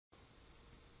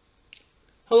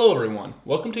Hello everyone,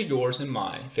 welcome to yours and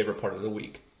my favorite part of the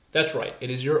week. That's right, it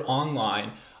is your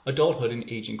online Adulthood and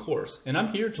Aging course, and I'm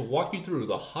here to walk you through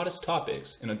the hottest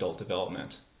topics in adult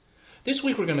development. This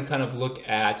week we're going to kind of look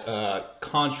at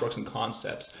constructs and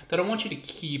concepts that I want you to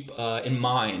keep in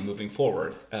mind moving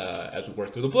forward. As we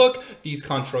work through the book, these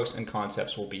constructs and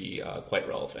concepts will be quite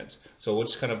relevant. So we'll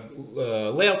just kind of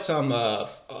lay out some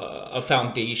a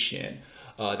foundation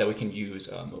that we can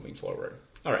use moving forward.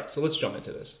 All right, so let's jump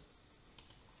into this.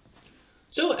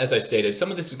 So as I stated, some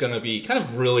of this is going to be kind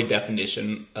of really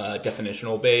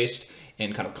definitional based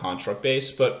and kind of construct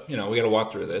based, but we got to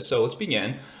walk through this. So let's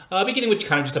begin. Beginning with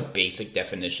kind of just a basic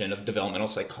definition of developmental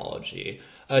psychology.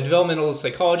 Developmental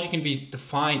psychology can be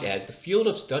defined as the field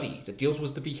of study that deals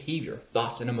with the behavior,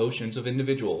 thoughts, and emotions of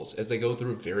individuals as they go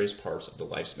through various parts of the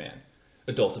lifespan.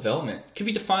 Adult development can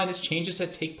be defined as changes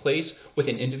that take place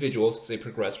within individuals as they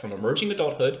progress from emerging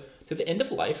adulthood to the end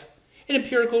of life, and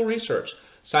empirical research,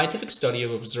 scientific study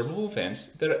of observable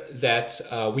events that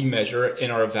we measure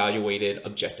and are evaluated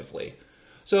objectively.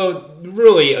 So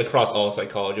really across all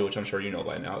psychology, which I'm sure you know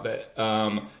by now, that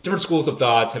different schools of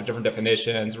thoughts have different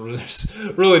definitions. There's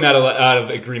really not a lot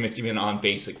of agreements even on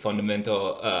basic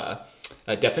fundamental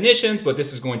definitions, but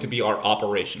this is going to be our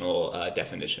operational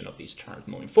definition of these terms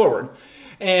moving forward.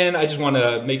 And I just want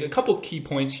to make a couple key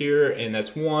points here, and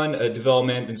that's one,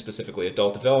 development, and specifically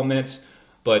adult development,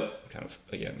 but kind of,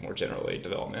 again, more generally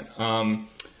development,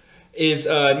 is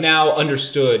now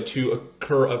understood to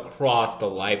occur across the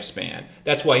lifespan.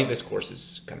 That's why this course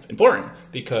is kind of important,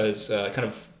 because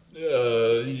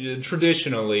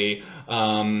traditionally,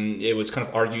 it was kind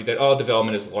of argued that all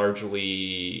development is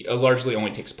largely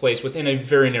only takes place within a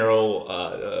very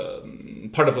narrow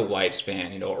part of the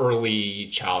lifespan, early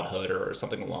childhood or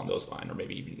something along those lines, or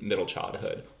maybe even middle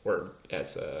childhood, or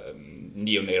as a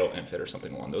neonatal infant or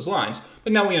something along those lines.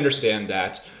 But now we understand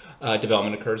that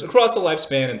development occurs across the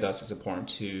lifespan, and thus it's important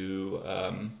to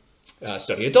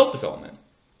study adult development.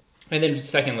 And then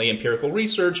secondly, empirical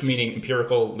research, meaning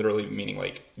empirical, literally meaning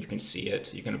like you can see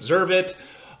it, you can observe it.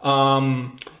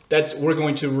 We're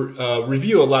going to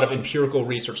review a lot of empirical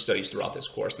research studies throughout this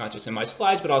course, not just in my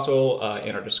slides, but also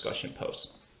in our discussion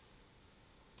posts.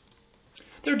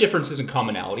 There are differences and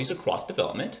commonalities across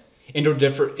development.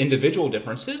 Individual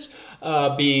differences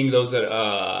being those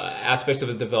aspects of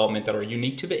the development that are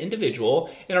unique to the individual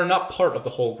and are not part of the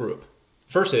whole group,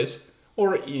 versus,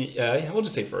 or we'll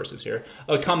just say versus here,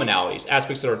 commonalities,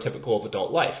 aspects that are typical of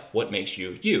adult life. What makes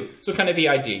you you? So kind of the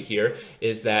idea here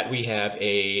is that we have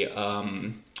a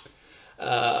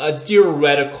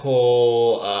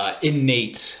theoretical,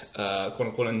 innate, quote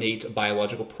unquote, innate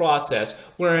biological process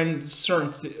wherein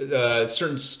certain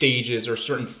stages or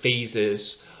certain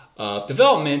phases of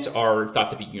development are thought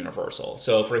to be universal.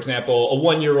 So for example, a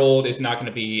 1-year-old is not going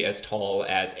to be as tall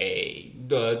as a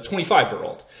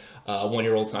 25-year-old. A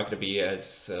 1-year-old is not going to be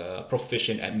as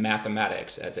proficient at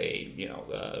mathematics as a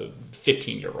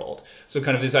 15-year-old. So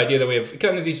kind of this idea that we have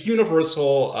kind of these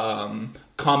universal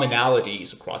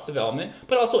commonalities across development,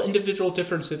 but also individual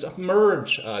differences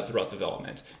emerge throughout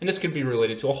development. And this could be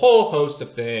related to a whole host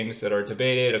of things that are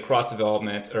debated across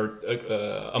development or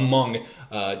among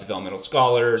developmental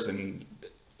scholars and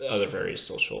other various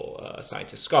social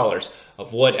scientist scholars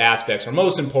of what aspects are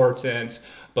most important.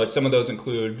 But some of those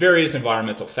include various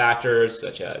environmental factors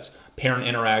such as parent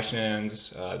interactions,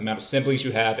 the amount of siblings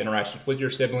you have, interactions with your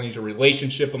siblings, your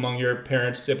relationship among your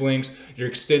parents, siblings, your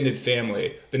extended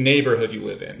family, the neighborhood you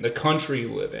live in, the country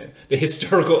you live in, the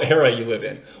historical era you live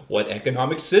in, what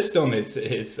economic system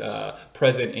is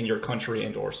present in your country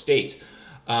and or state.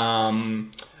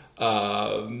 And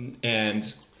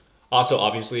also,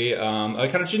 obviously,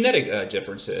 kind of genetic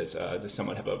differences.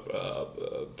 Someone have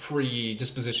a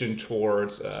predisposition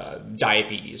towards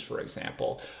diabetes, for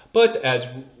example. But as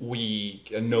we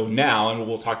know now, and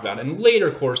we'll talk about in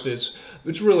later courses,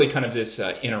 it's really kind of this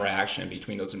interaction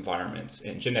between those environments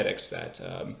and genetics that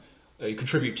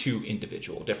contribute to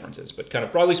individual differences. But kind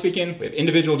of broadly speaking, we have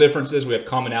individual differences, we have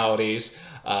commonalities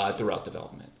throughout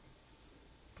development.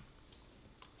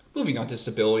 Moving on to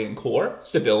stability and core.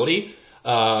 Stability.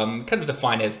 Kind of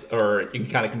defined as, or you can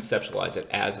kind of conceptualize it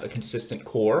as a consistent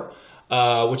core,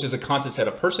 which is a constant set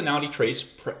of personality traits,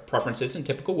 preferences, and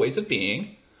typical ways of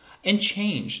being, and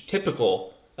change,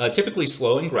 typically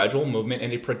slow and gradual movement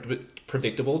in a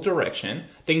predictable direction,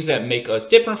 things that make us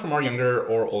different from our younger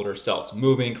or older selves,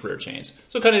 moving, career change.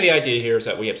 So kind of the idea here is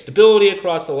that we have stability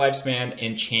across the lifespan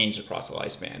and change across the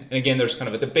lifespan. And again, there's kind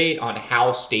of a debate on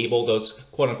how stable those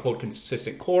quote-unquote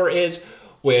consistent core is,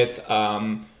 with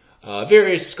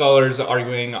Various scholars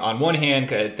arguing on one hand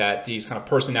that these kind of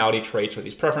personality traits or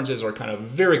these preferences are kind of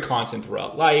very constant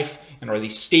throughout life and are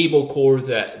these stable cores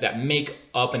that make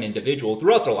up an individual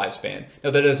throughout their lifespan.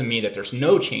 Now, that doesn't mean that there's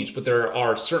no change, but there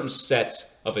are certain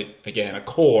sets of, again, a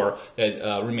core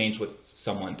that remains with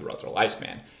someone throughout their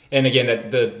lifespan. And again,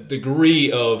 that the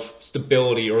degree of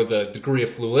stability or the degree of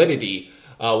fluidity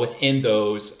within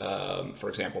those, for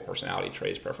example, personality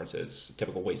traits, preferences,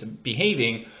 typical ways of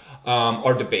behaving,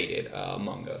 are debated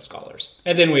among scholars.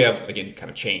 And then we have, again, kind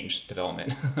of change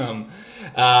development.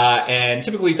 And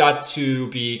typically thought to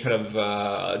be kind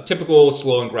of typical,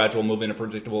 slow and gradual movement in a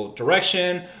predictable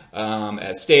direction,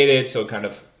 as stated. So kind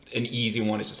of an easy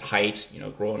one is just height,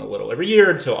 growing a little every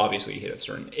year until obviously you hit a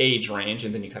certain age range,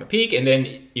 and then you kind of peak. And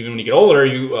then even when you get older,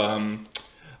 you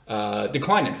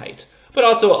decline in height. But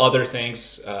also other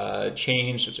things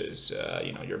change, such as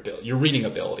your reading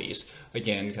abilities.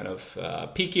 Again, kind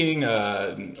of peaking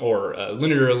or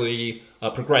linearly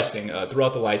progressing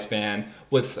throughout the lifespan,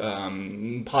 with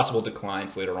possible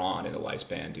declines later on in the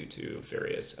lifespan due to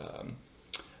various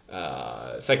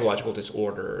psychological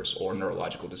disorders or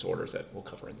neurological disorders that we'll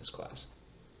cover in this class.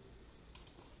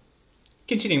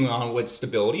 Continuing on with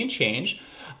stability and change,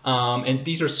 and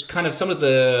these are kind of some of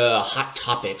the hot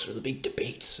topics or the big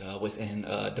debates within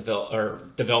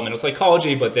developmental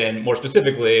psychology, but then more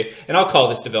specifically, and I'll call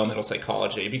this developmental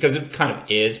psychology because it kind of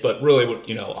is, but really,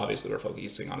 obviously we're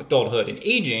focusing on adulthood and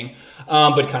aging,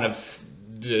 but kind of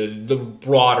the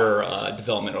broader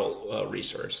developmental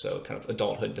research, so kind of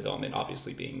adulthood development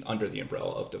obviously being under the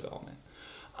umbrella of development.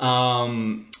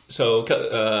 So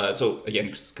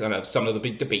again, kind of some of the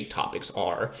big debate topics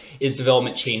are: is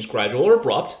development change gradual or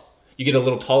abrupt? You get a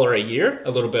little taller a year,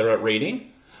 a little better at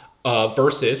reading,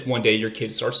 versus one day your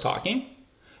kid starts talking.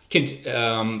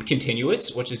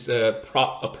 Continuous, which is a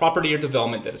property or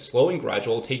development that is slow and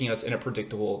gradual, taking us in a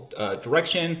predictable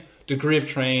direction. Degree of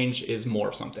change is more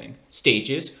of something.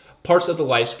 Stages, parts of the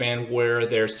lifespan where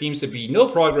there seems to be no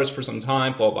progress for some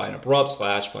time, followed by an abrupt /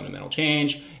 fundamental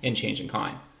change, and change in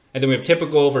kind. And then we have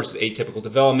typical versus atypical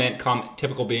development,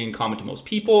 typical being common to most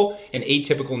people, and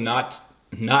atypical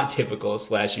not typical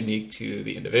 / unique to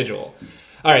the individual.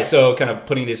 All right, so kind of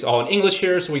putting this all in English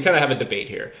here, so we kind of have a debate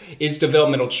here. Is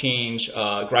developmental change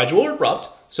gradual or abrupt?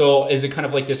 So is it kind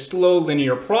of like this slow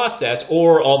linear process,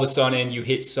 or all of a sudden you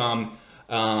hit some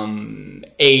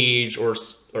age or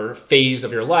phase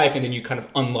of your life and then you kind of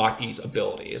unlock these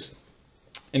abilities?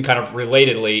 And kind of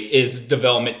relatedly, is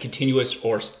development continuous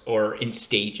or in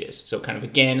stages? So kind of,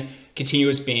 again,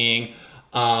 continuous being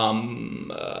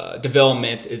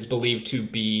development is believed to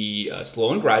be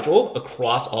slow and gradual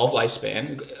across all of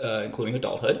lifespan, including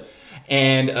adulthood.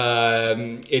 And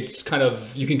it's kind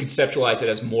of, you can conceptualize it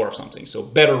as more of something. So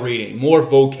better reading, more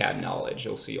vocab knowledge.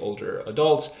 You'll see older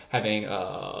adults having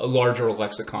a larger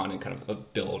lexicon and kind of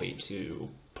ability to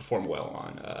perform well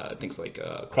on things like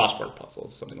crossword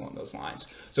puzzles, something along those lines.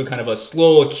 So kind of a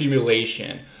slow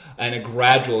accumulation and a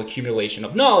gradual accumulation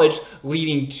of knowledge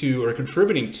leading to, or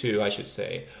contributing to, I should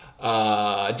say,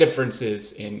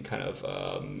 differences in kind of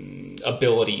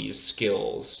abilities,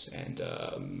 skills, and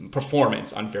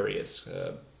performance on various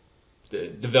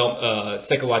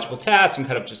psychological tasks and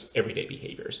kind of just everyday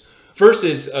behaviors,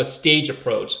 versus a stage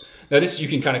approach. Now this you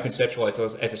can kind of conceptualize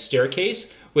as a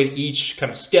staircase, with each kind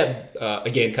of step,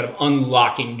 again, kind of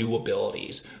unlocking new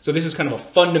abilities. So this is kind of a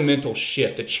fundamental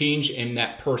shift, a change in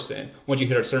that person. Once you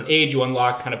hit a certain age, you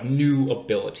unlock kind of new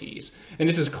abilities. And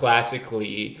this is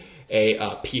classically a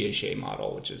Piaget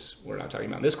model, which is, we're not talking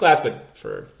about in this class, but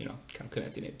for, kind of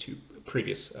connecting it to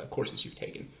previous courses you've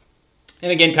taken.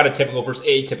 And again, kind of typical versus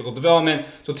atypical development.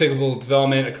 So typical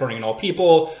development occurring in all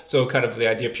people. So kind of the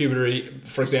idea of puberty,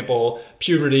 for example,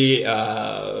 puberty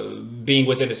being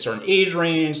within a certain age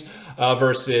range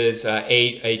versus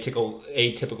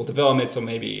atypical development. So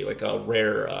maybe like a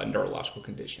rare neurological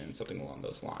condition, something along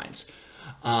those lines.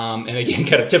 And again,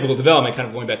 kind of typical development, kind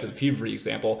of going back to the puberty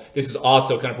example, this is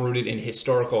also kind of rooted in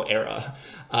historical era.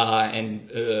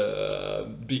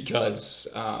 Because,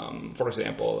 for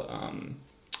example,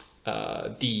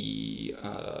 the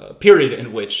period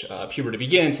in which puberty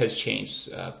begins has changed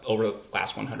over the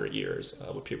last 100 years,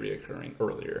 with puberty occurring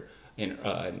earlier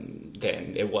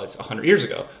than it was 100 years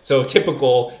ago. So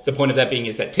typical, the point of that being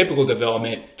is that typical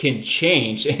development can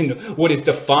change, and what is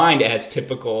defined as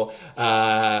typical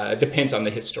depends on the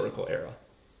historical era.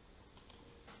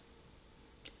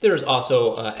 There's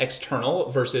also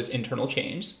external versus internal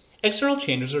change. External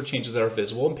changes are changes that are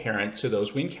visible and apparent to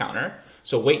those we encounter.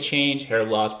 So weight change, hair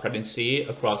loss, pregnancy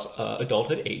across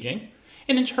adulthood aging.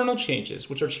 And internal changes,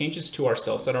 which are changes to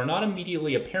ourselves that are not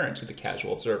immediately apparent to the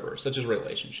casual observer, such as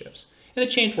relationships. And the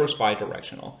change works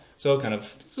bi-directional. So kind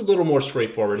of, it's a little more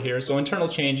straightforward here. So internal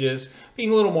changes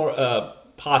being a little more,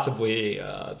 possibly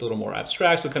a little more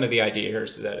abstract. So kind of the idea here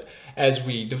is that as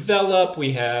we develop,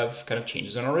 we have kind of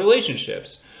changes in our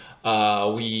relationships.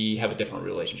 We have a different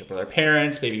relationship with our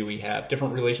parents. Maybe we have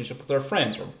different relationship with our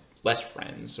friends or less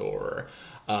friends, or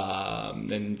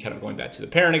then kind of going back to the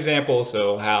parent example.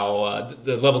 So how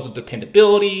the levels of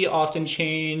dependability often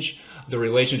change. The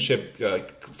relationship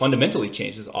fundamentally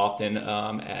changes often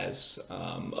as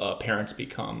parents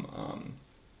become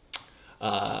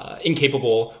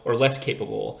incapable or less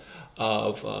capable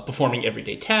of performing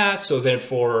everyday tasks. So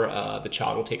therefore, the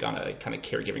child will take on a kind of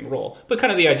caregiving role. But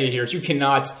kind of the idea here is you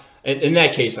cannot, in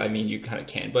that case, I mean, you kind of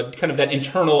can, but kind of that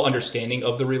internal understanding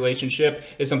of the relationship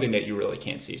is something that you really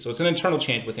can't see. So it's an internal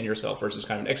change within yourself versus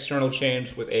kind of an external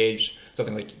change with age,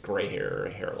 something like gray hair or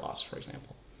hair loss, for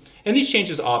example. And these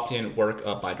changes often work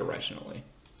bidirectionally.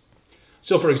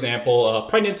 So for example,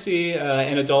 pregnancy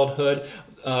and adulthood,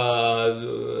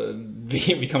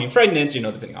 becoming pregnant,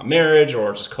 depending on marriage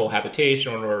or just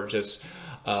cohabitation or just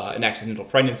an accidental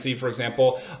pregnancy, for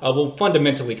example, will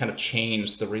fundamentally kind of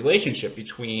change the relationship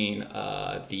between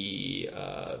the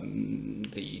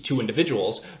two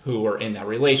individuals who are in that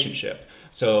relationship.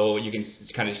 So you can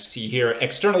kind of see here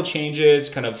external changes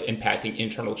kind of impacting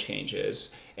internal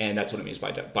changes. And that's what it means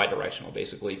by bidirectional,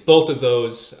 basically. Both of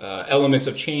those elements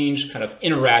of change kind of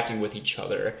interacting with each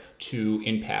other to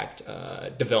impact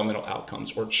developmental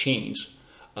outcomes or change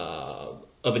of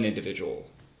an individual.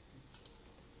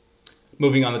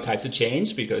 Moving on to types of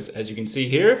change, because as you can see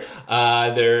here,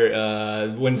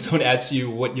 when someone asks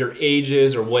you what your age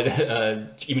is or what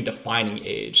even defining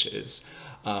age is,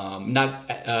 not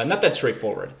that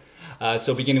straightforward.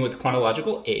 So beginning with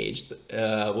chronological age,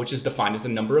 which is defined as the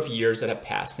number of years that have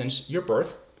passed since your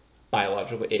birth.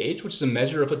 Biological age, which is a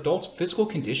measure of adult's physical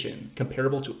condition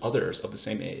comparable to others of the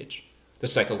same age. The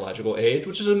psychological age,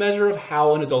 which is a measure of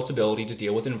how an adult's ability to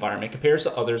deal with an environment compares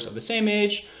to others of the same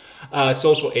age.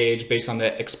 Social age, based on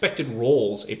the expected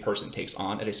roles a person takes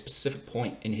on at a specific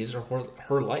point in his or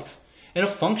her life. And a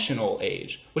functional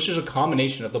age, which is a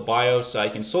combination of the bio,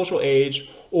 psych, and social age,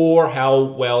 or how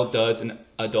well does an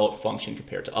adult function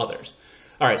compared to others.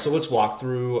 All right, so let's walk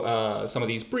through some of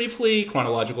these briefly.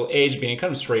 Chronological age being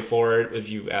kind of straightforward. If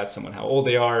you ask someone how old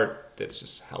they are, that's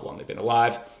just how long they've been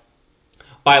alive.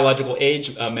 Biological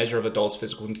age, a measure of adults'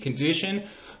 physical condition.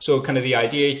 So kind of the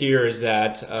idea here is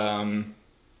that a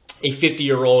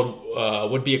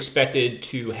 50-year-old would be expected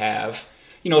to have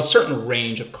a certain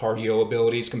range of cardio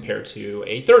abilities compared to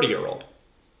a 30-year-old.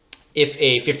 If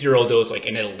a 50-year-old is like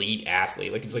an elite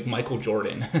athlete, like it's like Michael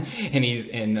Jordan, and he's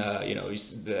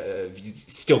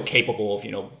still capable of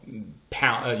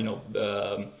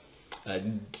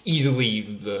easily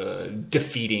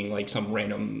defeating like some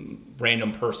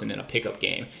random person in a pickup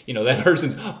game. That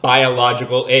person's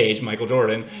biological age, Michael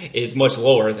Jordan, is much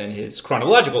lower than his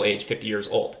chronological age, 50 years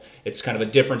old. It's kind of a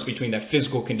difference between that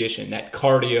physical condition, that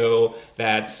cardio,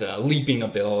 that leaping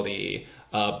ability,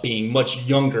 being much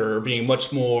younger, being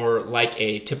much more like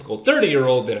a typical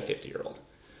 30-year-old than a 50-year-old.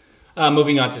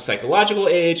 Moving on to psychological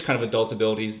age, kind of adult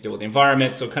abilities to deal with the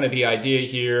environment. So kind of the idea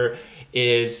here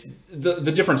is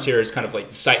the difference here is kind of like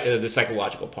the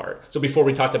psychological part. So before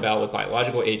we talked about with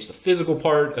biological age, the physical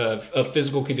part of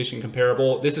physical condition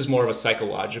comparable, this is more of a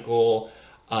psychological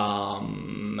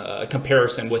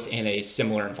comparison within a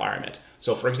similar environment.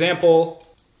 So for example,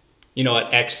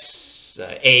 at X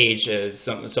age is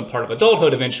some part of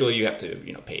adulthood, eventually you have to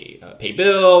pay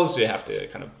bills, you have to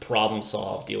kind of problem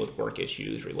solve, deal with work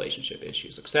issues, relationship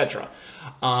issues, etc.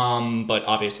 But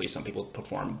obviously some people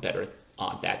perform better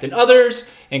on that than others,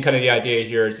 and kind of the idea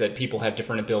here is that people have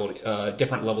different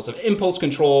different levels of impulse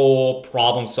control,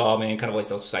 problem solving, kind of like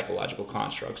those psychological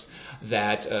constructs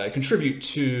that contribute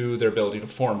to their ability to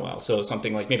perform well. So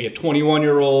something like maybe a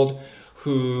 21-year-old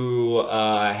who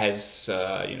has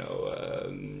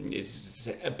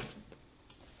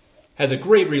has a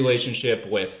great relationship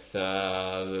with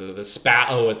their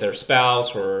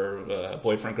spouse or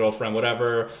boyfriend, girlfriend,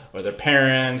 whatever, or their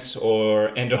parents,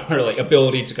 or like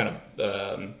ability to kind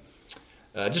of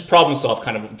just problem solve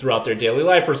kind of throughout their daily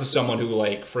life, versus someone who,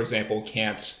 like, for example,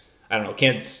 can't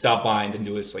stop buying the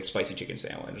newest like spicy chicken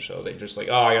sandwich. So they're just like,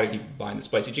 oh, I gotta keep buying the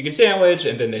spicy chicken sandwich,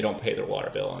 and then they don't pay their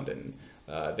water bill, and then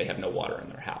they have no water in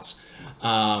their house.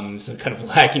 So kind of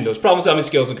lacking those problem solving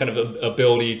skills and kind of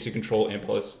ability to control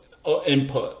input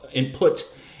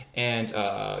and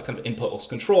kind of impulse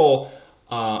control,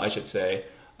 I should say.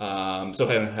 So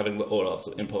having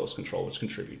impulse control, which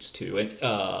contributes to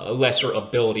a lesser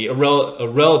ability, a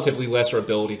relatively lesser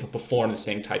ability to perform the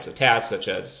same types of tasks, such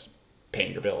as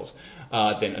paying your bills,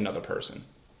 than another person.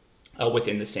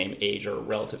 within the same age or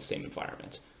relative same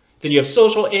environment. Then you have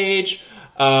social age,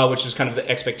 which is kind of the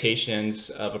expectations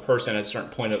of a person at a certain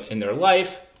point in their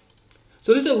life.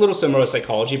 So this is a little similar to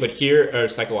psychology, but here, or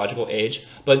psychological age,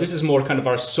 but this is more kind of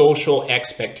our social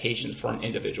expectations for an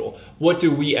individual. What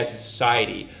do we as a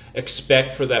society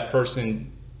expect for that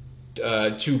person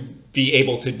to be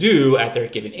able to do at their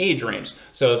given age range?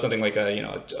 So something like a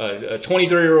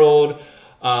 23-year-old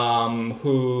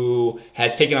who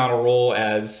has taken on a role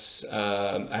as,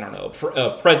 I don't know,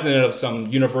 president of some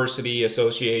university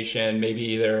association.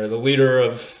 Maybe they're the leader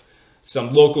of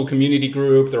some local community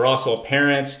group. They're also a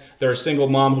parent. They're a single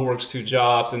mom who works 2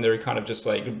 jobs, and they're kind of just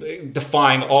like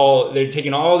they're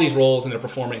taking all these roles and they're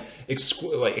performing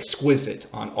exquisite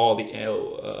on all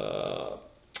the,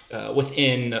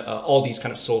 within all these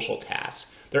kind of social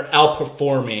tasks. They're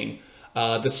outperforming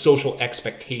the social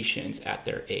expectations at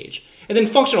their age. And then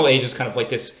functional age is kind of like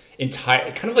this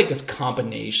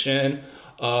combination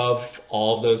of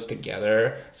all of those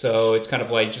together. So it's kind of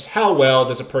like just how well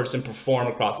does a person perform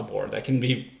across the board. That can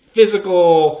be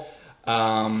physical,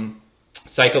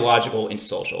 psychological, and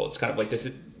social. It's kind of like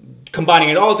this, combining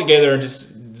it all together and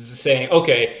just saying,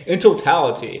 okay, in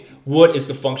totality, what is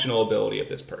the functional ability of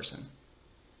this person?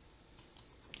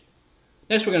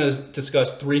 Next, we're going to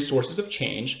discuss 3 sources of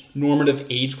change: normative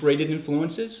age-graded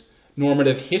influences,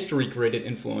 normative history-graded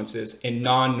influences, and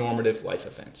non-normative life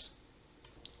events.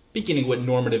 Beginning with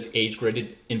normative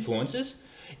age-graded influences.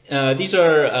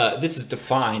 This is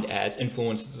defined as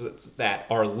influences that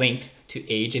are linked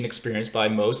to age and experience by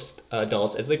most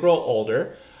adults as they grow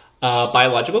older.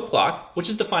 Biological clock, which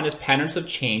is defined as patterns of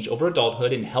change over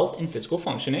adulthood in health and physical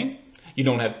functioning. You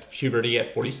don't have puberty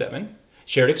at 47.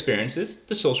 Shared experiences,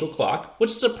 the social clock,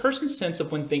 which is a person's sense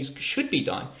of when things should be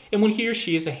done and when he or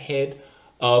she is ahead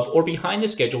of or behind the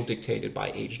schedule dictated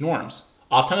by age norms.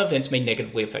 Oftentimes events may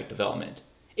negatively affect development.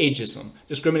 Ageism,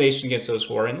 discrimination against those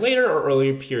who are in later or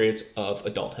earlier periods of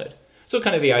adulthood. So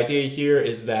kind of the idea here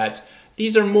is that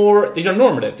these are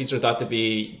normative. These are thought to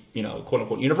be, quote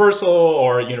unquote, universal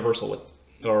or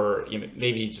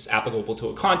maybe just applicable to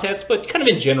a context, but kind of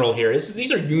in general here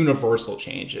these are universal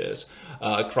changes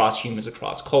across humans,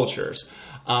 across cultures,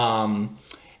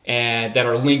 and that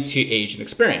are linked to age and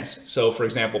experience. So for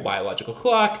example, biological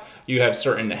clock, you have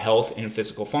certain health and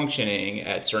physical functioning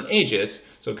at certain ages.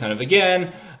 So kind of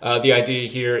again, the idea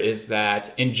here is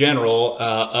that in general,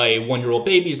 a 1-year-old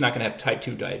baby is not going to have type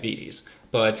 2 diabetes,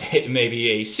 but maybe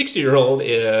a 60-year-old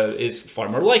is far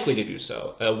more likely to do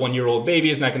so. A 1-year-old baby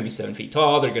is not going to be 7 feet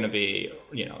tall. They're going to be,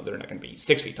 they're not going to be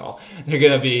 6 feet tall. They're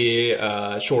going to be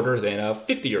shorter than a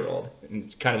 50-year-old. And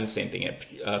it's kind of the same thing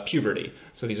at puberty.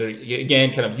 So these are,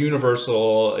 again, kind of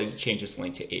universal changes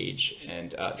linked to age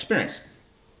and experience.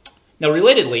 Now,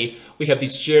 relatedly, we have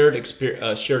these shared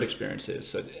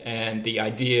experiences, and the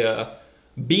idea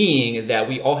being that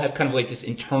we all have kind of like this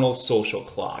internal social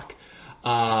clock,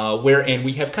 wherein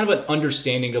we have kind of an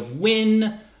understanding of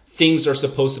when things are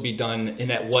supposed to be done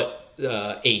and at what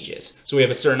ages. So we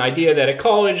have a certain idea that at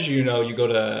college, you go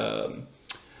to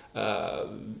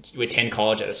you attend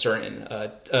college at a certain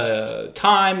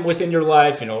time within your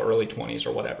life, early 20s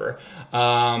or whatever.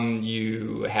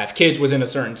 You have kids within a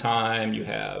certain time. You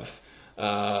have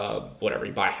whatever,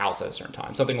 you buy a house at a certain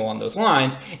time, something along those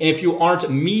lines. And if you aren't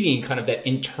meeting kind of that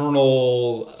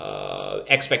internal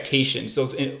expectations,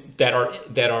 those that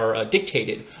are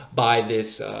dictated by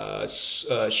this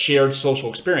shared social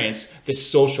experience, this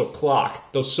social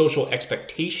clock, those social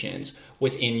expectations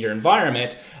within your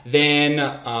environment, then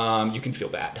you can feel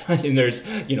bad. And there's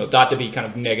thought to be kind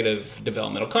of negative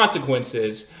developmental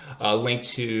consequences linked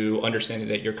to understanding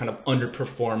that you're kind of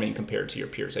underperforming compared to your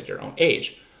peers at your own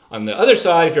age. On the other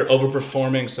side, if you're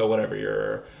overperforming, so whatever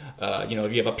you're,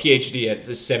 if you have a PhD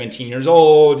at 17 years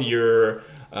old, you're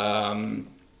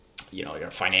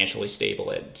financially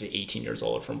stable at 18 years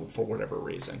old for whatever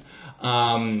reason,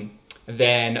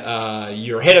 then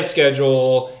you're ahead of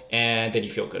schedule, and then you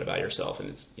feel good about yourself, and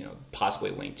it's possibly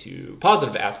linked to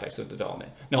positive aspects of development.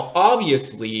 Now,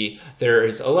 obviously, there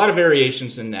is a lot of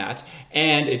variations in that,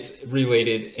 and it's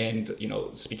related. And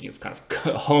speaking of kind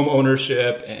of home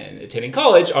ownership and attending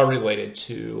college, are related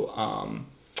to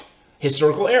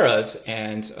historical eras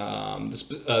and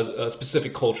a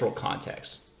specific cultural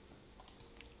context.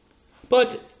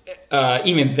 But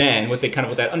even then, with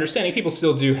that understanding, people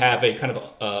still do have a kind of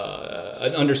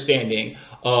an understanding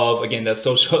of, again, the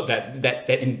social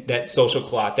that social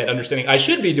clock, that understanding I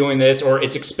should be doing this, or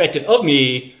it's expected of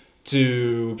me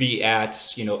to be at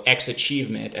X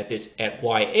achievement at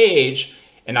Y age,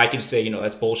 and I can say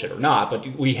that's bullshit or not, but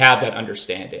we have that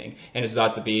understanding, and it's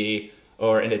thought to be,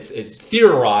 and it's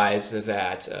theorized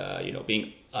that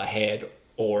being ahead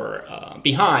or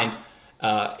behind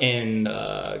in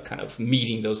kind of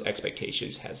meeting those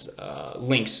expectations has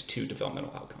links to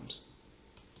developmental outcomes.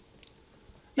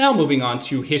 Now moving on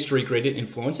to history-graded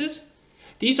influences.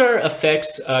 These are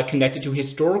effects connected to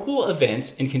historical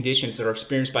events and conditions that are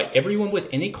experienced by everyone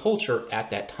within a culture at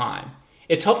that time.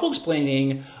 It's helpful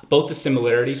explaining both the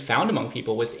similarities found among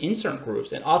people within certain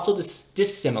groups and also the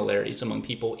dissimilarities among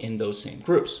people in those same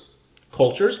groups.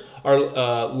 Cultures are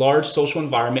a large social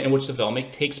environment in which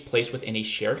development takes place within a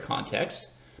shared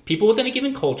context. People within a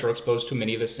given culture are exposed to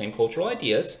many of the same cultural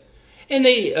ideas, and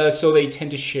so they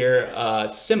tend to share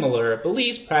similar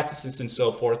beliefs, practices, and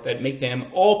so forth that make them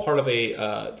all part of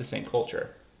the same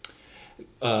culture.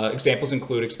 Examples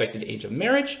include expected age of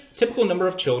marriage, typical number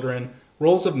of children,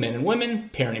 roles of men and women,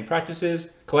 parenting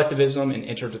practices, collectivism, and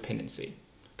interdependency.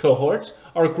 Cohorts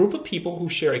are a group of people who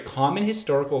share a common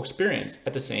historical experience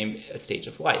at the same stage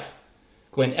of life.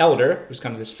 Glenn Elder, who's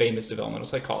kind of this famous developmental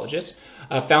psychologist,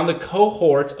 found the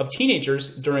cohort of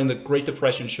teenagers during the Great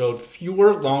Depression showed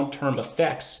fewer long-term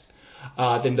effects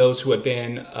than those who had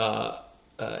been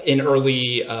in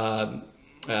early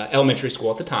elementary school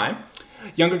at the time.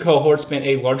 Younger cohorts spent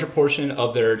a larger portion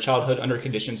of their childhood under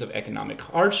conditions of economic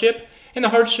hardship, and the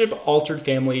hardship altered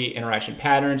family interaction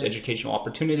patterns, educational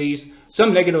opportunities,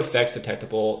 some negative effects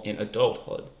detectable in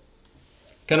adulthood.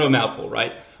 Kind of a mouthful,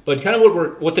 right? But kind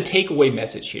of what the takeaway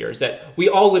message here is that we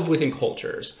all live within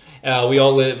cultures. We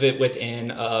all live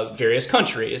within various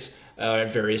countries,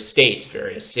 various states,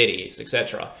 various cities,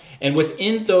 etc. And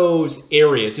within those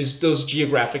areas, those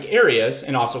geographic areas,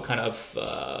 and also kind of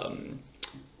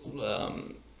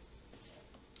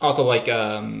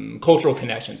cultural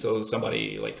connections. So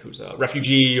somebody like who's a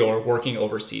refugee or working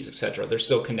overseas, etc. They're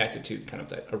still connected to kind of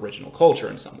that original culture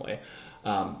in some way,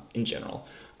 in general.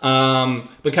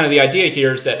 But kind of the idea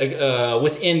here is that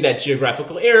within that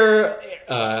geographical area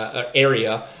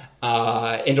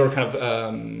and or kind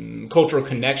of cultural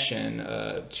connection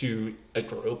to a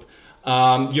group,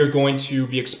 you're going to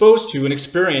be exposed to and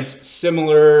experience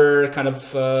similar kind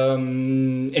of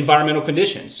environmental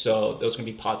conditions. So those can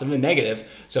be positive and negative.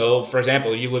 So, for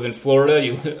example, you live in Florida,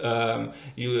 you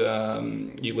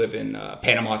live in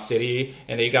Panama City,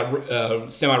 and you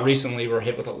got semi-recently were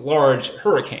hit with a large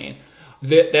hurricane.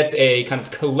 That's a kind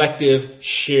of collective,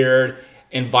 shared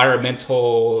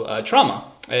environmental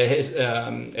trauma, a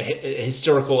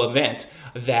historical event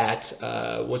that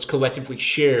was collectively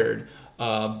shared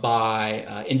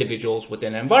by individuals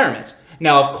within an environment.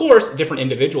 Now, of course, different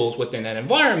individuals within that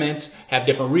environment have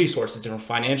different resources, different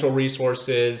financial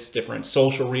resources, different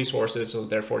social resources. So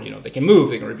therefore, they can move,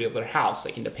 they can rebuild their house,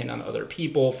 they can depend on other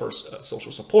people for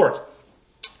social support.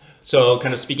 So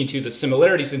kind of speaking to the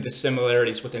similarities and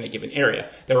dissimilarities within a given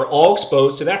area. They were all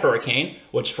exposed to that hurricane,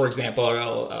 which, for example,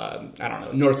 I don't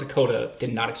know, North Dakota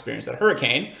did not experience that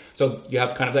hurricane. So you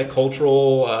have kind of that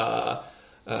cultural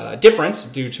difference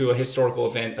due to a historical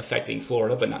event affecting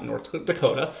Florida, but not North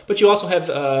Dakota. But you also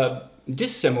have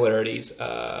dissimilarities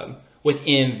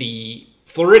within the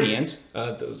Floridians,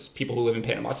 those people who live in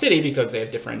Panama City, because they have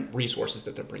different resources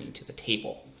that they're bringing to the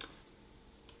table.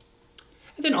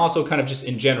 And then also kind of just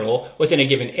in general, within a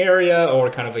given area or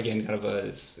kind of, again, kind of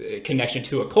a connection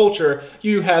to a culture,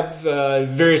 you have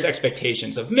various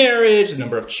expectations of marriage, the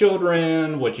number of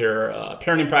children, what your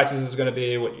parenting practice is going to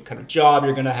be, what kind of job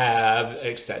you're going to have,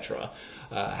 etc.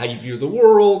 How you view the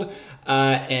world,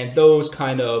 and those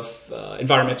kind of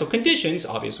environmental conditions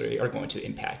obviously are going to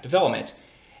impact development.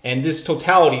 And this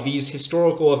totality, these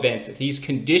historical events, these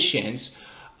conditions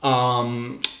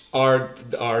are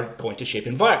going to shape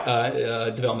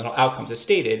developmental outcomes as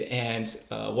stated. And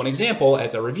one example,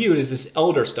 as I reviewed, is this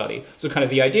Elder study. So kind of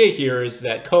the idea here is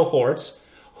that cohorts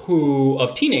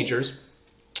of teenagers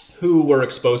who were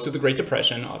exposed to the Great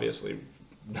Depression, obviously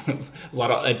a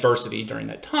lot of adversity during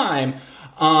that time,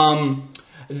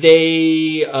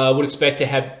 they would expect to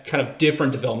have kind of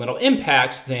different developmental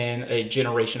impacts than a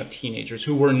generation of teenagers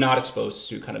who were not exposed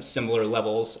to kind of similar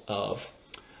levels of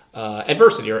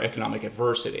adversity or economic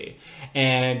adversity.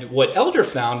 And what Elder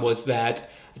found was that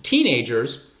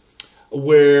teenagers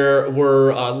were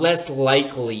less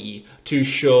likely to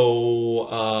show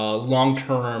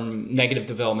long-term negative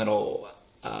developmental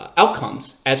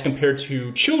outcomes as compared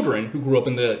to children who grew up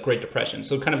in the Great Depression.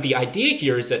 So kind of the idea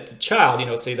here is that the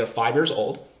child, say they're 5 years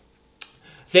old,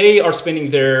 they are spending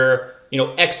their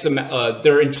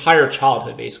their entire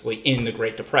childhood basically in the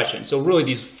Great Depression. So really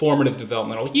these formative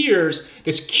developmental years,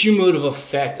 this cumulative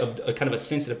effect of a kind of a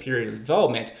sensitive period of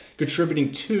development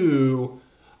contributing to,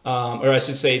 or I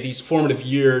should say these formative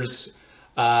years,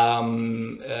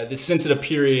 this sensitive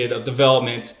period of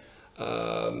development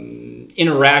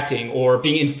interacting or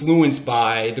being influenced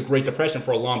by the Great Depression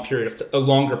for a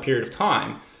longer period of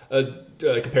time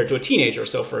compared to a teenager.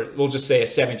 So we'll just say a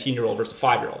 17-year-old versus a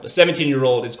 5-year-old. A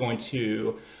 17-year-old is going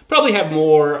to probably have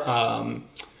more kind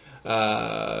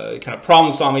of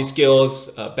problem-solving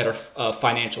skills, better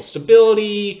financial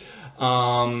stability,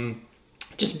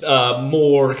 just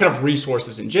more kind of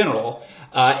resources in general.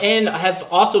 And I have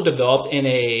also developed in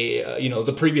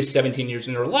the previous 17 years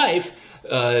in their life,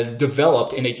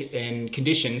 developed in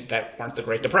conditions that weren't the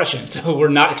Great Depression. So we're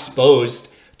not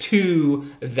exposed to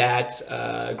that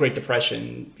Great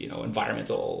Depression, environment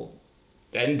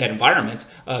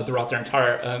throughout their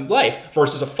entire life,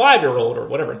 versus a 5-year-old or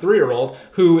whatever, 3-year-old,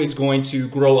 who is going to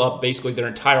grow up basically their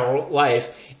entire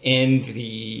life in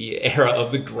the era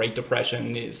of the Great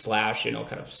Depression slash, kind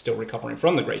of still recovering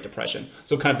from the Great Depression.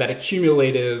 So kind of that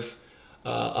accumulative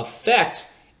effect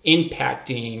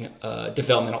impacting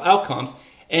developmental outcomes,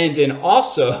 and then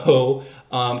also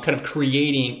kind of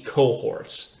creating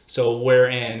cohorts. So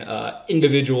wherein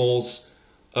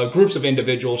groups of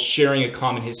individuals sharing a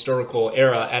common historical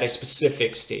era at a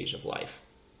specific stage of life.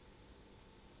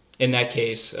 In that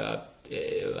case,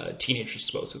 teenagers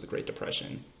exposed to the Great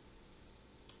Depression.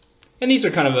 And these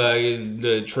are kind of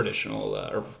the traditional,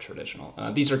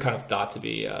 these are kind of thought to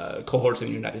be cohorts in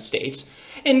the United States.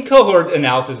 And cohort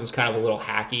analysis is kind of a little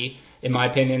hacky, in my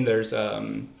opinion. There's,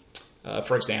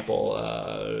 for example,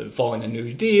 following the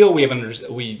New Deal,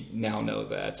 we now know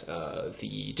that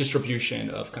the distribution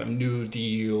of kind of New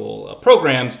Deal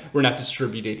programs were not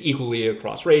distributed equally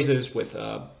across races, with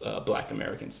Black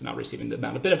Americans not receiving the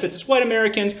amount of benefits as white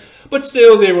Americans, but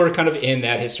still they were kind of in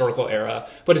that historical era.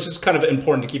 But it's just kind of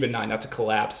important to keep in mind not to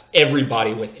collapse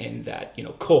everybody within that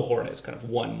cohort as kind of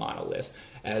one monolith,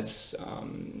 as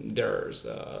there's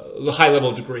a high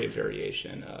level degree of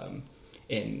variation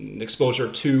in exposure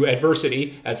to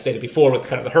adversity. As stated before with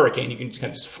kind of the hurricane, you can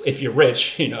kind of just, if you're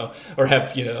rich, or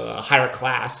have, a higher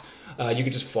class, you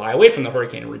can just fly away from the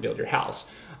hurricane and rebuild your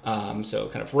house. So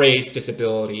kind of race,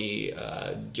 disability,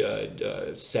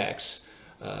 sex,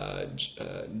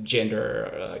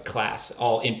 gender, class,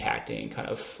 all impacting kind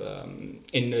of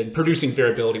in producing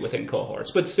variability within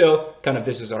cohorts. But still, kind of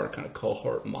this is our kind of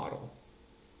cohort model.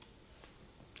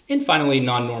 And finally,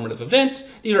 non-normative events.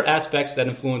 These are aspects that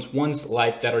influence one's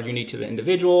life that are unique to the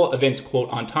individual. Events, quote,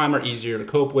 on time are easier to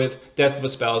cope with. Death of a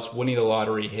spouse, winning the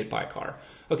lottery, hit by a car.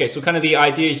 Okay, so kind of the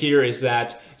idea here is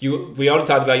that we already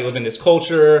talked about you live in this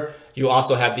culture. You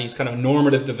also have these kind of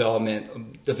normative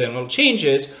developmental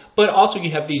changes, but also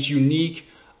you have these unique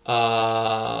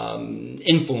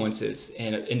influences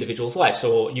in an individual's life.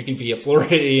 So you can be a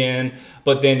Floridian,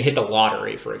 but then hit the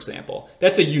lottery, for example.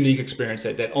 That's a unique experience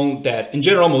that in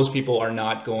general most people are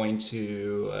not going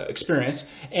to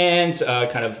experience, and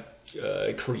kind of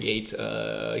create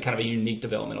kind of a unique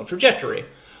developmental trajectory.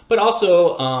 But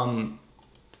also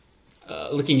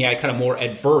looking at kind of more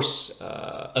adverse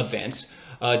events.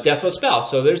 Death of a spouse.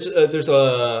 So there's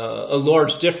a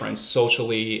large difference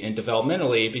socially and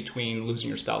developmentally between losing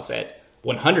your spouse at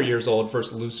 100 years old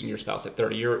versus losing your spouse at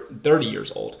 30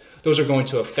 years old. Those are going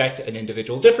to affect an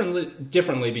individual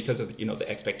differently because of the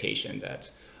expectation that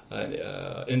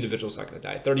individuals are going to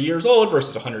die at 30 years old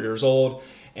versus 100 years old,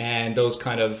 and those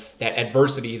kind of that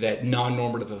adversity, that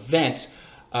non-normative event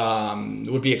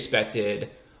would be expected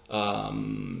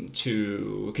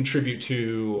to contribute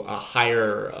to a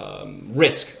higher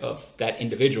risk of that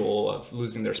individual of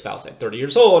losing their spouse at 30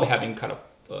 years old, having kind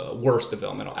of worse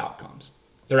developmental outcomes.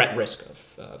 They're at risk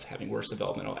of having worse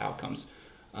developmental outcomes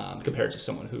compared to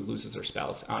someone who loses their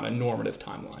spouse on a normative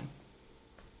timeline.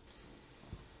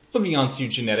 Moving on to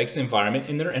genetics, environment,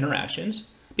 and their interactions.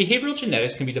 Behavioral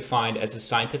genetics can be defined as a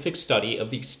scientific study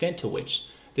of the extent to which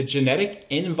the genetic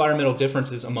and environmental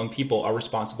differences among people are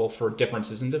responsible for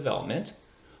differences in development.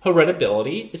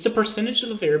 Heritability is the percentage of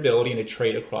the variability in a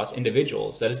trait across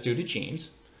individuals that is due to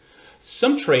genes.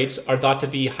 Some traits are thought to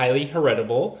be highly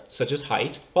heritable, such as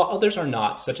height, while others are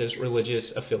not, such as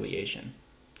religious affiliation.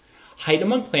 Height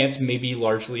among plants may be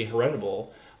largely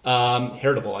heritable, but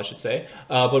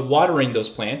watering those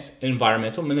plants,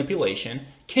 environmental manipulation,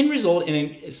 can result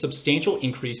in substantial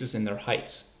increases in their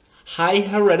heights. High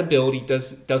heritability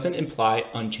doesn't imply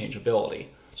unchangeability.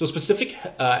 So specific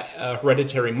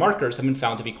hereditary markers have been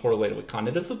found to be correlated with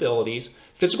cognitive abilities,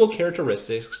 physical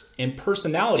characteristics, and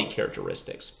personality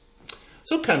characteristics.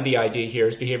 So kind of the idea here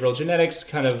is behavioral genetics,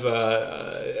 kind of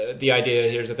the idea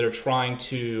here is that they're trying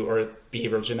to, or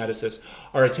behavioral geneticists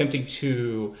are attempting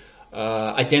to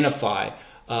identify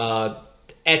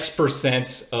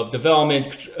X% of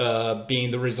development being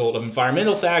the result of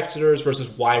environmental factors versus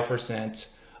Y%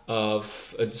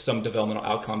 of some developmental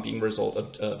outcome being a result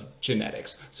of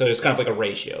genetics. So it's kind of like a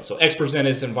ratio. So X%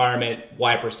 is environment,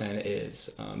 Y%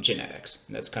 is genetics.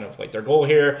 And that's kind of like their goal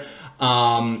here.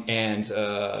 And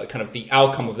kind of the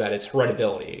outcome of that is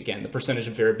heritability. Again, the percentage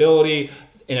of variability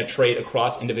in a trait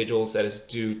across individuals that is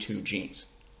due to genes.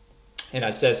 And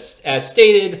as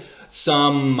stated,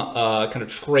 some kind of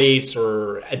traits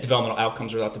or developmental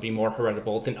outcomes are thought to be more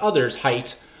heritable than others,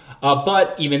 height.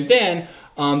 But even then,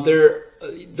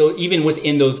 even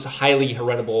within those highly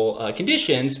heritable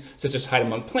conditions, such as height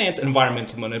among plants,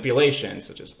 environmental manipulations,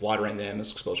 such as watering them,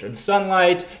 exposure to the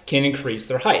sunlight, can increase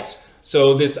their heights.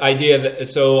 So this idea that,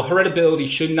 so heritability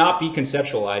should not be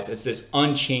conceptualized as this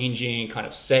unchanging, kind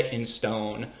of set in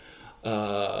stone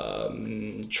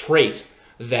trait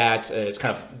that is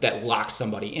kind of, that locks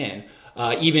somebody in.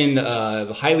 Even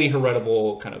highly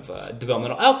heritable kind of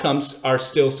developmental outcomes are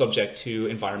still subject to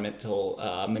environmental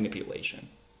manipulation,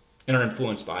 and are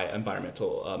influenced by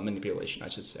environmental manipulation, I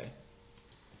should say.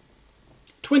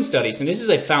 Twin studies, and this is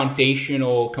a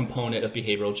foundational component of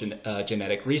behavioral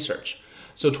genetic research.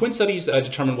 So twin studies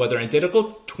determine whether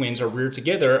identical twins are reared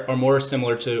together or more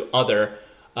similar to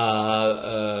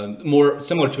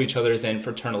each other than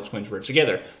fraternal twins reared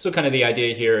together. So kind of the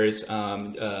idea here is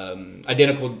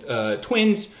identical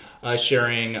twins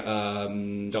sharing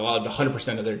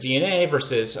 100% of their DNA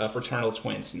versus fraternal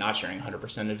twins not sharing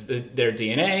 100% of their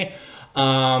DNA.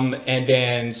 And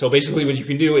then, so basically what you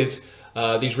can do is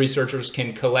these researchers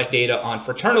can collect data on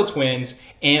fraternal twins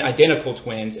and identical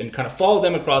twins and kind of follow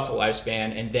them across a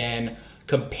lifespan, and then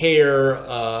compare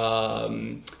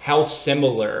how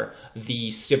similar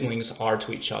the siblings are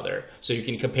to each other. So you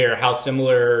can compare how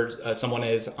similar someone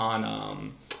is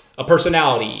on a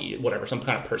personality, whatever, some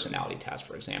kind of personality test,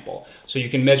 for example. So you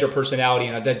can measure personality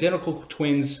in identical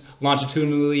twins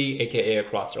longitudinally, aka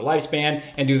across their lifespan,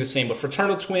 and do the same with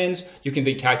fraternal twins. You can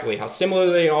then calculate how similar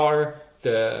they are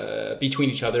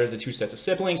between each other, the two sets of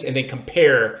siblings, and then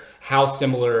compare how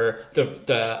similar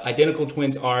the identical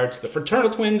twins are to the fraternal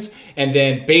twins, and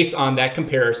then based on that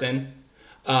comparison,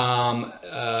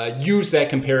 use that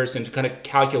comparison to kind of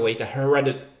calculate the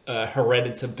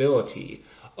hereditability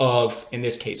of, in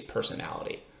this case,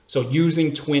 personality. So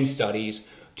using twin studies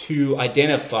to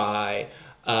identify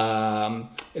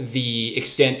the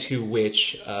extent to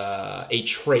which a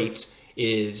trait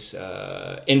is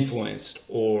influenced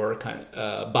or kind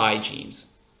of by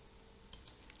genes.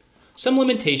 Some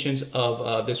limitations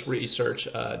of this research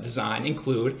design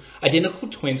include identical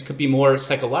twins could be more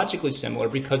psychologically similar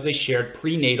because they shared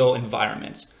prenatal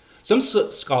environments. Some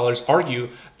scholars argue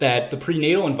that the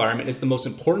prenatal environment is the most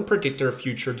important predictor of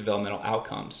future developmental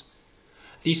outcomes.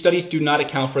 These studies do not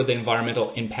account for the environmental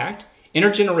impact,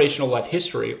 intergenerational life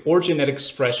history, or genetic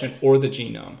expression or the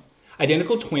genome.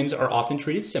 Identical twins are often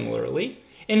treated similarly,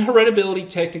 and heritability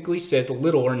technically says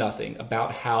little or nothing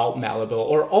about how malleable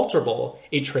or alterable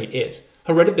a trait is.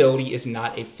 Heritability is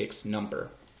not a fixed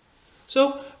number.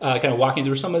 So kind of walking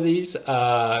through some of these.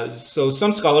 So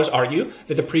some scholars argue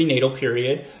that the prenatal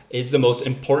period is the most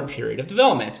important period of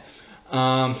development.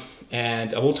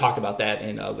 And we'll talk about that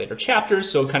in later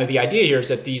chapters. So kind of the idea here is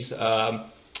that these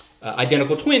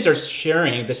identical twins are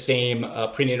sharing the same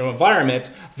prenatal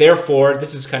environment. Therefore,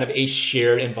 this is kind of a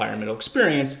shared environmental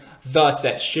experience. Thus,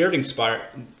 that shared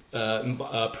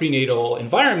prenatal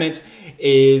environment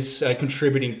is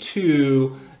contributing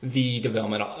to the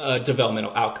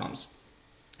developmental outcomes.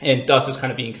 And thus is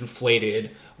kind of being conflated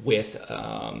with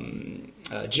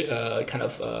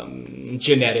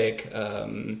genetic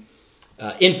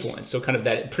influence. So kind of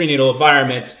that prenatal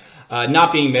environment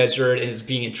not being measured and is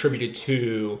being attributed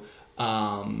to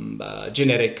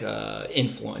genetic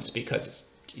influence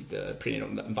because the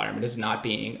prenatal environment is not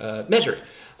being measured.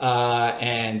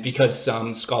 And because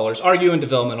some scholars argue in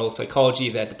developmental psychology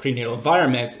that the prenatal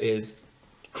environment is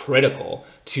critical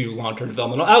to long-term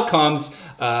developmental outcomes,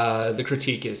 the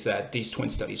critique is that these twin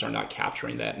studies are not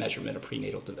capturing that measurement of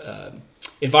prenatal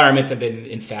environments, and then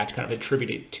in fact kind of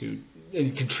attributing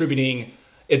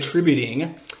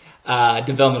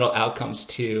developmental outcomes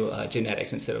to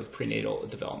genetics instead of prenatal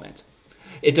development.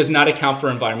 It does not account for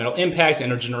environmental impacts,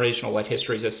 intergenerational life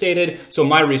histories as stated. So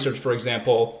my research, for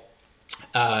example,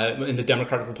 in the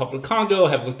Democratic Republic of Congo,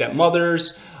 have looked at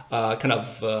mothers, kind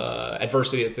of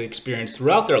adversity that they experience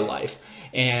throughout their life,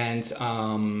 and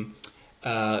trying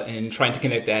to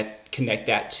connect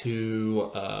that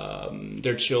to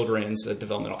their children's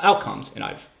developmental outcomes.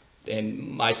 And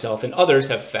myself and others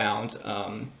have found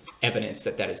evidence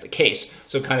that that is the case.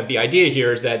 So kind of the idea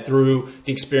here is that through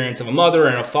the experience of a mother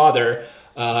and a father,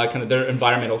 kind of their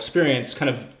environmental experience kind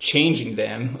of changing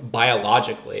them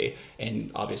biologically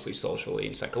and obviously socially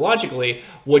and psychologically,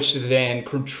 which then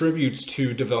contributes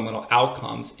to developmental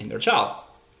outcomes in their child.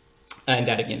 And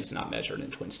that, again, is not measured in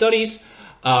twin studies.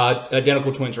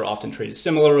 Identical twins are often treated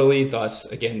similarly. Thus,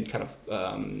 again, kind of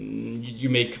you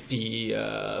make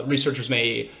the researchers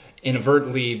may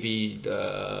inadvertently be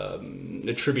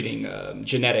attributing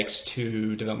genetics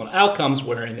to developmental outcomes,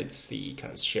 wherein it's the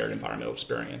kind of shared environmental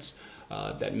experience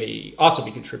that may also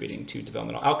be contributing to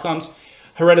developmental outcomes.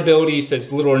 Heritability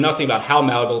says little or nothing about how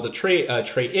malleable the trait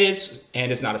is,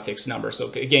 and is not a fixed number. So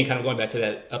again, kind of going back to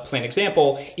that plant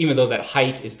example, even though that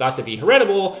height is thought to be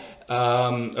heritable,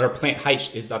 or plant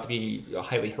height is thought to be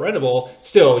highly heritable,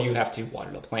 still you have to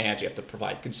water the plant, you have to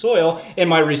provide good soil. And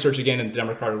my research, again, in the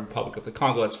Democratic Republic of the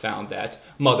Congo has found that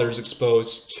mothers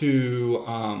exposed to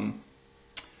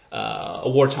a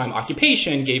wartime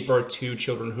occupation gave birth to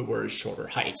children who were shorter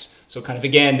heights. So kind of,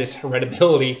 again, this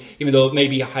heritability, even though it may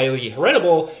be highly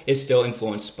heritable, is still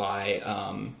influenced by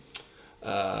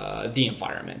the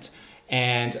environment.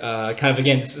 And kind of,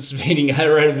 again, suspending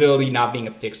heritability not being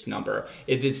a fixed number.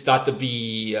 It's thought to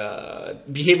be,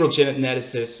 behavioral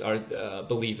geneticists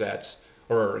believe that,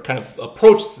 or kind of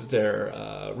approach their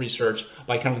research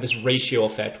by kind of this ratio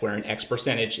effect, where an X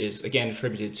percentage is, again,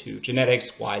 attributed to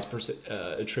genetics, Y is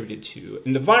attributed to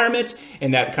an environment,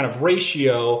 and that kind of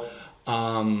ratio,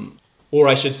 or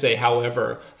I should say,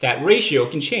 however, that ratio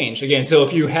can change. Again, so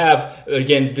if you have,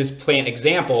 again, this plant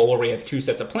example where we have two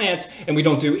sets of plants and we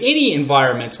don't do any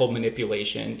environmental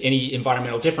manipulation, any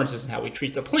environmental differences in how we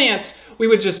treat the plants, we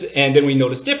would just, and then we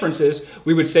notice differences,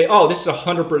 we would say, oh, this is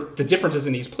 100%, the differences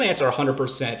in these plants are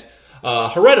 100%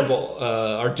 heritable,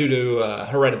 are due to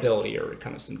heritability, or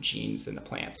kind of some genes in the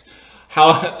plants.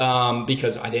 How,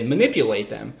 because I didn't manipulate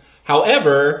them.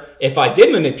 However, if I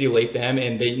did manipulate them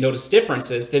and they notice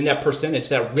differences, then that percentage,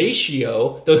 that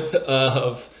ratio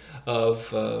of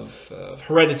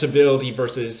heritability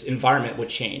versus environment would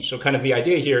change. So kind of the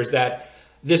idea here is that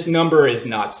this number is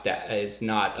not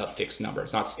a fixed number.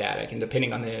 It's not static. And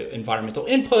depending on the environmental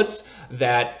inputs,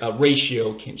 that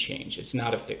ratio can change. It's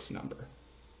not a fixed number.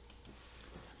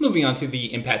 Moving on to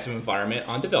the impacts of environment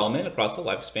on development across the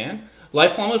lifespan.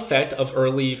 Lifelong effect of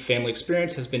early family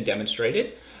experience has been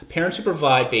demonstrated. Parents who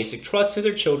provide basic trust to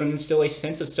their children instill a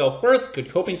sense of self-worth, good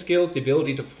coping skills, the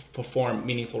ability to perform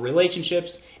meaningful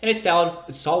relationships, and a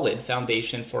solid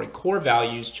foundation for core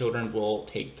values children will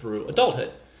take through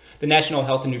adulthood. The National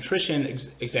Health and Nutrition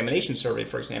Examination Survey,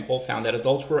 for example, found that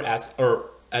adults were asked,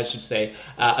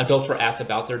 adults were asked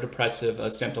about their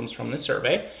depressive symptoms from the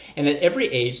survey, and at every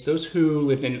age, those who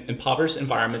lived in impoverished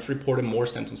environments reported more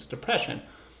symptoms of depression.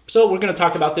 So we're going to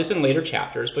talk about this in later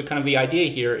chapters, but kind of the idea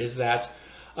here is that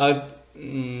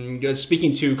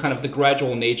speaking to kind of the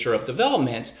gradual nature of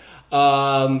development,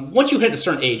 once you hit a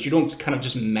certain age, you don't kind of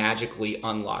just magically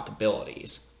unlock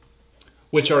abilities,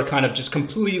 which are kind of just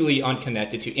completely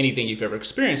unconnected to anything you've ever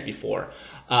experienced before.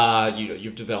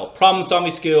 You've developed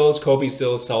problem-solving skills, coping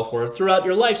skills, self-worth throughout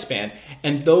your lifespan,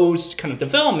 and those kind of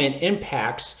development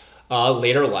impacts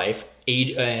later life,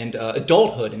 age, and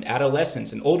adulthood and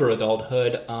adolescence and older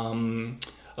adulthood,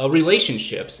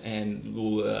 relationships, and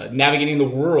navigating the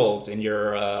world, and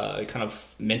your kind of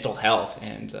mental health,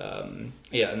 and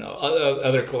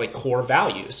other like core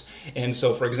values. And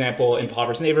so, for example,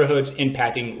 impoverished neighborhoods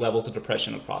impacting levels of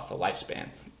depression across the lifespan.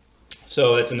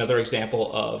 So that's another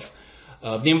example of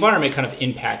the environment kind of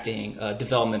impacting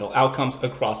developmental outcomes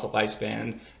across the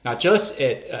lifespan, not just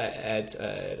at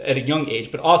a young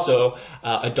age, but also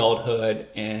adulthood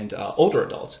and older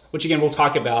adults, which again, we'll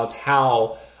talk about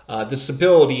how the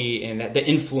stability and the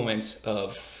influence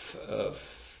of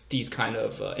these kind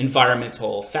of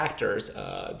environmental factors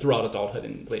throughout adulthood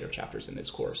in later chapters in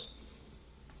this course.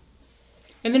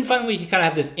 And then finally, you kind of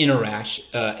have this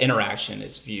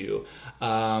interactionist view,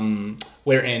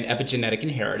 wherein epigenetic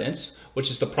inheritance, which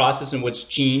is the process in which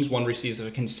genes one receives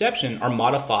at conception are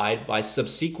modified by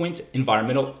subsequent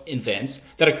environmental events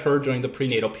that occur during the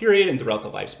prenatal period and throughout the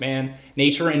lifespan.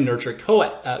 Nature and nurture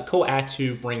co-act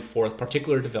to bring forth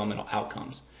particular developmental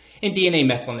outcomes. And DNA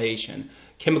methylation,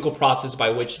 chemical process by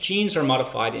which genes are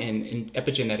modified in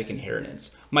epigenetic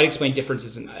inheritance, might explain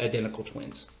differences in identical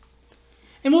twins.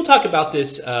 And we'll talk about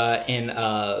this in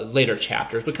later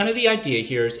chapters, but kind of the idea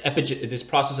here is this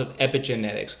process of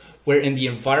epigenetics, wherein the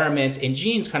environment and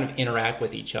genes kind of interact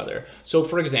with each other. So,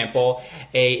 for example,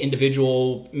 an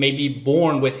individual may be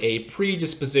born with a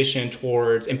predisposition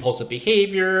towards impulsive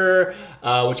behavior,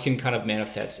 which can kind of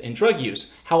manifest in drug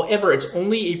use. However, it's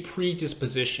only a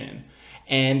predisposition.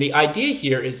 And the idea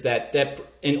here is that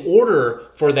in order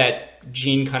for that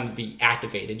gene kind of be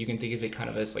activated, you can think of it kind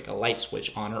of as like a light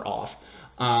switch on or off,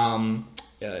 kind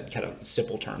of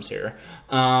simple terms here.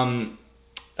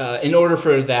 In order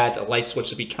for that light switch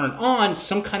to be turned on,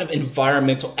 some kind of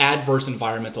adverse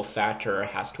environmental factor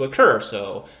has to occur.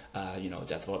 So,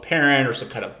 death of a parent or some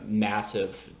kind of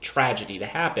massive tragedy that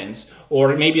happens,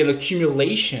 or maybe an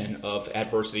accumulation of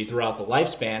adversity throughout the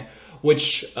lifespan,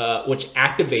 which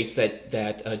activates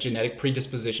that genetic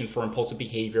predisposition for impulsive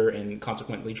behavior and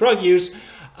consequently drug use,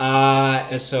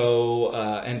 and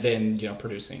then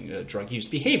producing drug use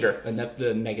behavior, and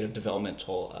the negative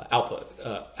developmental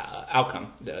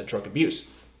outcome, the drug abuse.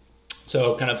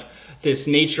 So kind of this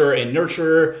nature and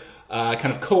nurture kind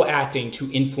of co-acting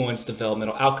to influence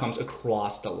developmental outcomes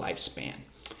across the lifespan.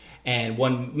 And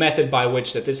one method by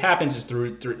which that this happens is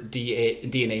through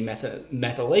DNA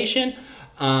methylation,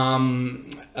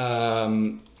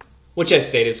 which, as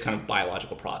stated, is kind of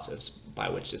biological process by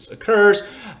which this occurs.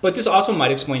 But this also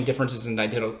might explain differences in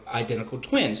identical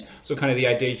twins. So kind of the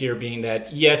idea here being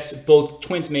that, yes, both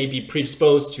twins may be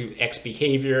predisposed to X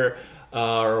behavior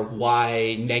or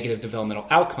Y negative developmental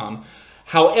outcome.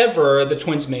 However, the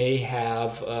twins may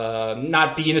have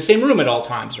not be in the same room at all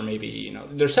times, or maybe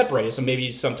they're separated. So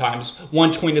maybe sometimes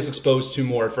one twin is exposed to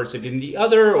more adversity than the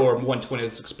other, or one twin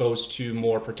is exposed to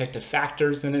more protective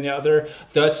factors than the other,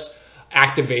 thus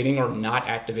activating or not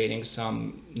activating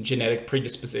some genetic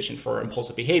predisposition for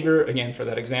impulsive behavior. Again, for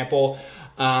that example.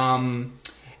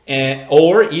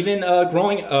 Or even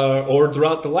growing or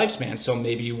throughout the lifespan. So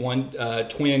maybe one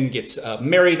twin gets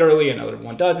married early, another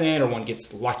one doesn't, or one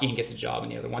gets lucky and gets a job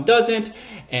and the other one doesn't,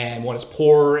 and one is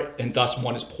poor, and thus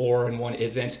one is poor and one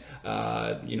isn't,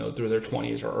 through their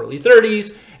 20s or early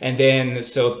 30s, and then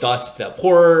so thus the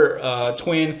poor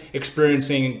twin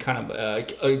experiencing kind of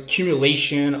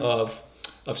accumulation of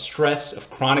stress, of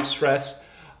chronic stress,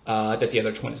 that the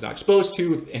other twin is not exposed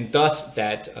to, and thus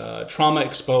that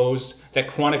trauma-exposed, that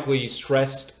chronically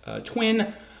stressed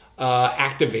twin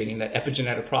activating that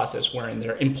epigenetic process wherein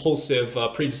their impulsive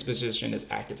predisposition is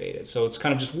activated. So it's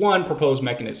kind of just one proposed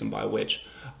mechanism by which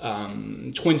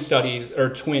twins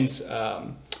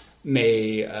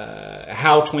may,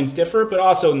 how twins differ, but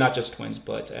also not just twins,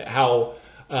 but how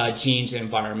genes and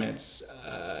environments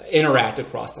interact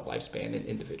across the lifespan in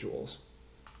individuals.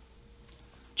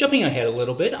 Jumping ahead a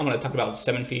little bit, I'm going to talk about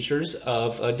 7 features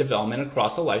of development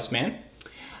across the lifespan.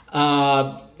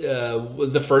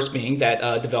 The first being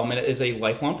that development is a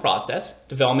lifelong process.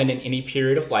 Development in any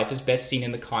period of life is best seen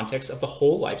in the context of the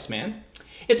whole lifespan.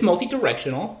 It's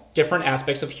multi-directional. Different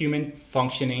aspects of human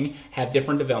functioning have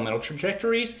different developmental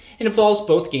trajectories and involves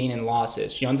both gain and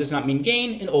losses. Young does not mean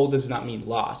gain and old does not mean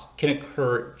loss. Can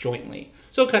occur jointly.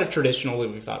 So kind of traditionally,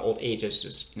 we thought old age is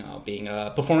just being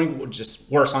performing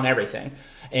just worse on everything,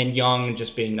 and young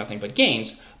just being nothing but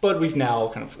gains. But we've now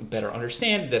kind of better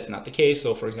understand that's not the case.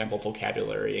 So for example,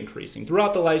 vocabulary increasing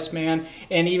throughout the lifespan,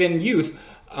 and even youth.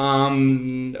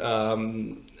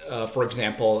 For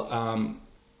example.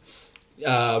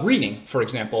 Reading, for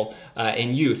example,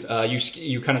 in youth,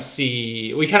 you kind of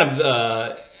see, we kind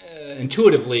of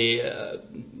intuitively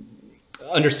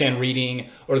understand reading,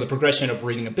 or the progression of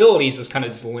reading abilities, as kind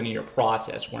of this linear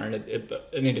process where an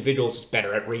individual is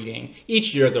better at reading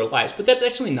each year of their lives. But that's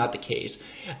actually not the case.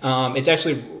 It's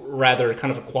actually rather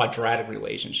kind of a quadratic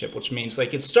relationship, which means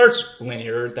like it starts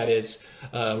linear, that is,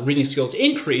 reading skills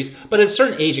increase, but at a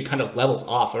certain age it kind of levels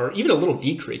off, or even a little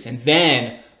decrease, and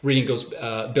then reading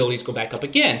abilities go back up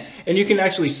again. And you can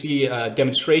actually see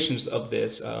demonstrations of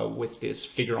this with this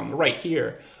figure on the right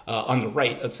here, on the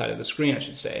right outside of the screen, I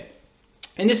should say.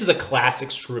 And this is a classic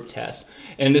Stroop test,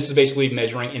 and this is basically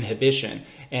measuring inhibition.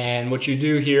 And what you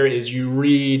do here is you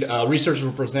read, researchers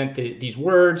will present these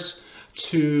words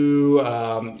to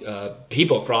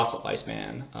people across the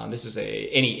lifespan. This is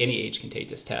any age can take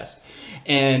this test.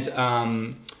 And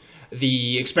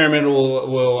the experimenter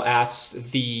will ask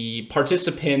the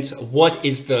participant, what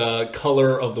is the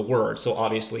color of the word? So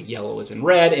obviously yellow is in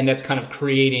red, and that's kind of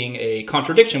creating a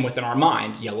contradiction within our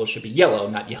mind. Yellow should be yellow,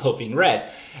 not yellow being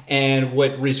red. And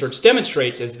what research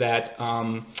demonstrates is that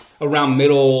around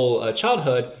middle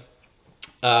childhood,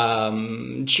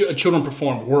 children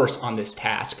perform worse on this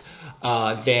task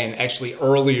than actually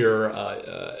earlier,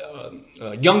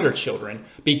 younger children,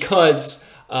 because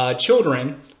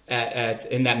children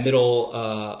in that middle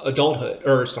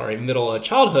middle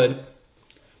childhood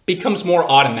becomes more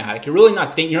automatic. You're really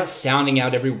not thinking, you're not sounding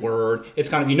out every word. It's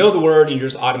kind of, you know the word and you're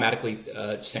just automatically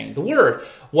saying the word,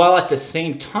 while at the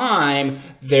same time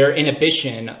their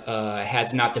inhibition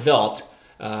has not developed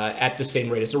at the same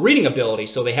rate as a reading ability.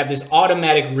 So they have this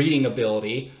automatic reading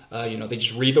ability. They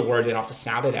just read the word, they don't have to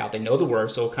sound it out. They know the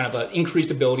word, so kind of an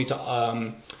increased ability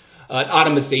to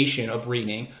automation of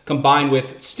reading, combined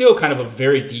with still kind of a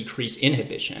very decreased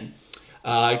inhibition,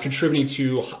 contributing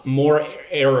to more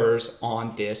errors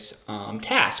on this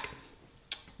task.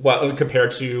 Well,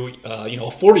 compared to a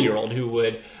 40-year-old who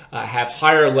would have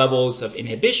higher levels of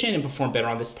inhibition and perform better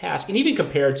on this task, and even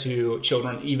compared to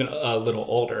children even a little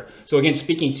older. So again,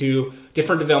 speaking to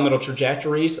different developmental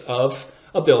trajectories of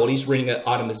abilities, reading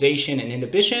automation and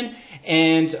inhibition,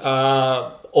 and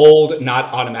old not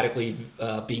automatically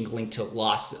being linked to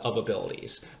loss of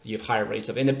abilities. You have higher rates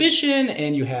of inhibition,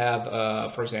 and you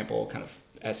have, for example, kind of,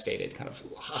 as stated, kind of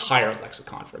higher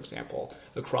lexicon, for example,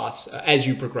 across as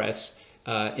you progress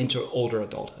into older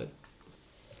adulthood.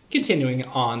 Continuing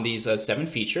on these 7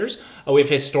 features, we have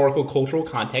historical cultural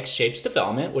context shapes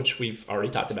development, which we've already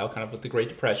talked about kind of with the Great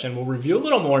Depression. We'll review a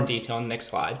little more in detail in the next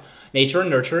slide. Nature and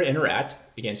nurture interact,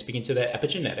 again speaking to the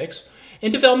epigenetics.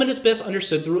 And development is best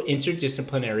understood through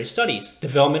interdisciplinary studies.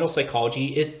 Developmental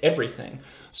psychology is everything.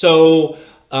 So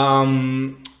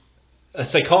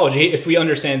psychology, if we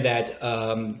understand that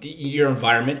your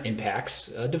environment impacts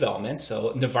development,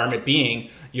 so the environment being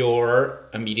your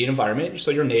immediate environment, so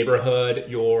your neighborhood,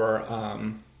 your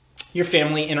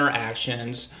family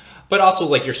interactions, but also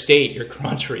like your state, your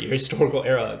country, your historical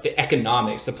era, the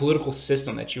economics, the political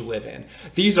system that you live in.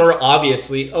 These are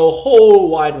obviously a whole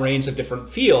wide range of different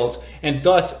fields, and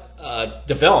thus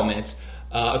development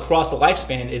across the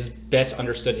lifespan is best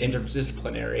understood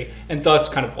interdisciplinary, and thus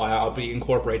kind of why I'll be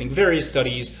incorporating various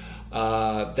studies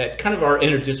that kind of are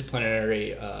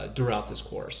interdisciplinary throughout this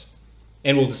course.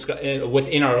 And we'll discuss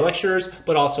within our lectures,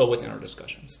 but also within our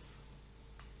discussions.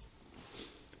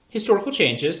 Historical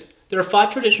changes. There are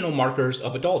 5 traditional markers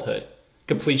of adulthood: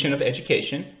 completion of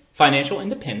education, financial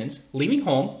independence, leaving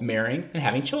home, marrying, and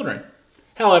having children.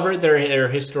 However, their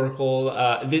historical,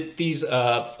 these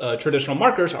traditional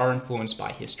markers are influenced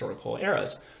by historical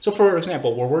eras. So for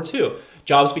example, World War II,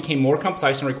 jobs became more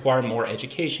complex and required more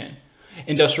education.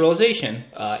 Industrialization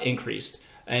increased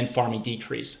and farming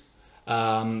decreased.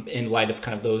 In light of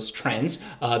kind of those trends,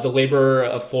 the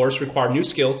labor force required new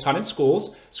skills taught in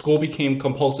schools. School became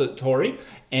compulsory,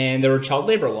 and there were child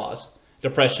labor laws.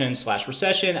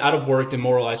 Depression/recession, out of work,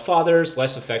 demoralized fathers,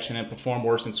 less affectionate, perform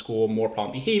worse in school, more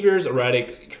problem behaviors,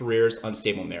 erratic careers,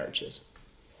 unstable marriages.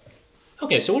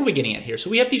 Okay, so what are we getting at here? So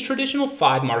we have these traditional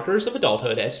 5 markers of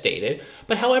adulthood as stated,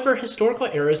 but however, historical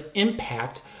eras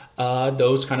impact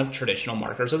those kind of traditional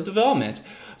markers of development.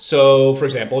 So, for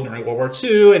example, during World War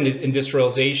II and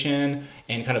industrialization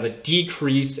and kind of a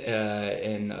decrease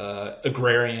in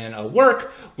agrarian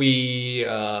work,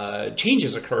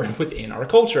 changes occurred within our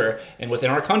culture and within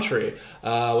our country,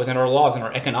 within our laws and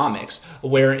our economics,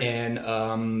 wherein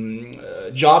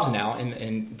jobs now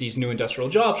and these new industrial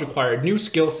jobs required new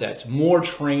skill sets, more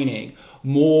training,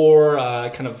 more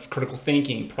kind of critical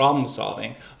thinking, problem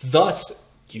solving. Thus,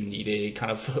 you need a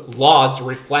kind of laws to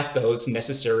reflect those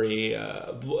necessary,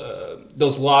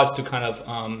 those laws to kind of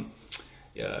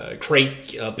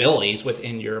create abilities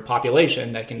within your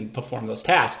population that can perform those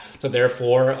tasks. So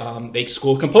therefore, make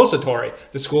school compulsory.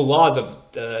 The school laws of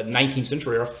the 19th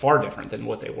century are far different than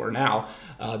what they were now.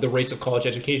 The rates of college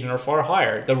education are far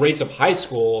higher. The rates of high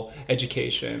school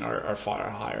education are far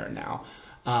higher now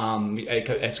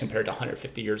as compared to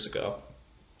 150 years ago.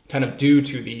 Kind of due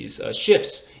to these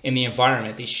shifts in the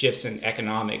environment, these shifts in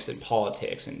economics and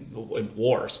politics and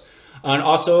wars, and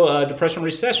also depression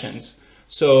recessions.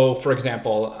 So, for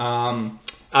example,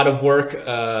 out of work,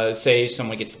 say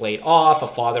someone gets laid off, a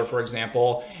father, for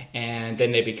example, and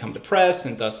then they become depressed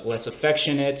and thus less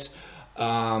affectionate.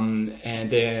 And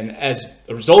then as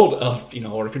a result of,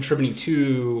 or contributing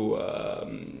to,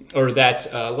 or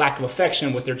that lack of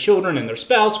affection with their children and their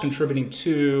spouse, contributing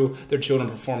to their children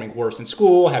performing worse in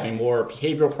school, having more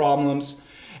behavioral problems,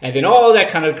 and then all of that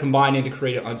kind of combining to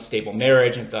create an unstable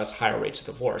marriage and thus higher rates of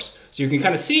divorce. So you can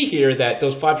kind of see here that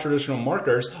those 5 traditional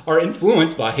markers are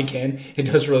influenced by, again,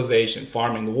 industrialization,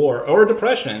 farming, the war, or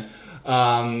depression.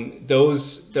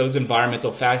 Those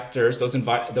environmental factors,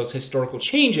 those historical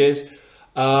changes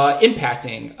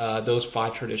impacting those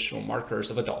 5 traditional markers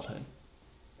of adulthood.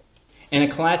 And a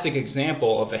classic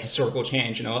example of a historical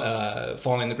change,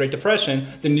 following the Great Depression,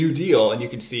 the New Deal, and you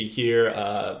can see here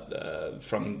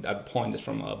I'm pulling this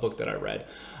from a book that I read.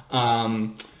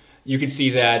 You can see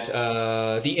that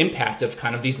the impact of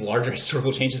kind of these larger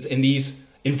historical changes in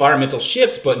these environmental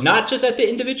shifts, but not just at the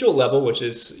individual level, which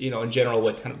is, in general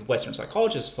what kind of Western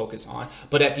psychologists focus on,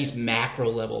 but at these macro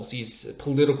levels, these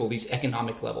political, these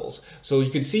economic levels. So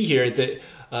you can see here that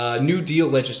New Deal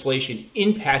legislation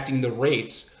impacting the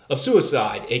rates of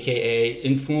suicide, aka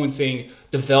influencing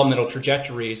developmental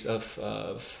trajectories of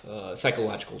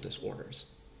psychological disorders.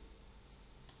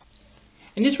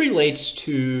 And this relates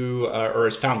to, or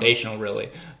is foundational really,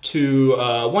 to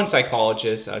one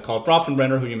psychologist called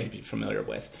Bronfenbrenner, who you may be familiar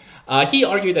with. He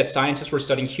argued that scientists were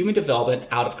studying human development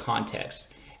out of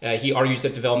context. He argues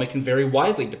that development can vary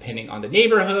widely depending on the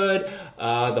neighborhood,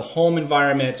 the home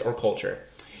environment, or culture.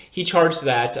 He charged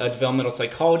that developmental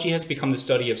psychology has become the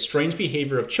study of strange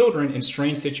behavior of children in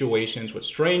strange situations with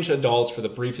strange adults for the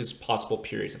briefest possible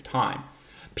periods of time.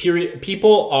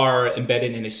 People are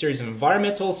embedded in a series of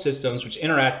environmental systems which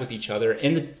interact with each other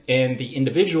and the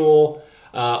individual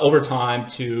over time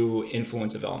to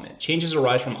influence development. Changes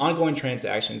arise from ongoing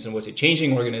transactions in which a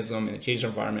changing organism and a changing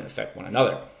environment affect one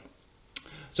another.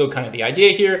 So kind of the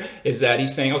idea here is that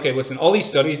he's saying, okay, listen, all these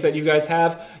studies that you guys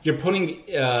have, you're putting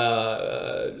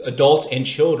adults and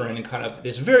children in kind of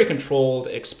this very controlled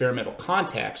experimental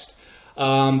context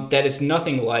that is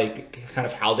nothing like kind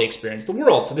of how they experience the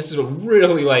world. So this is a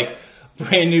really like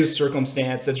brand new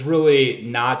circumstance that's really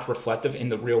not reflective in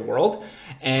the real world.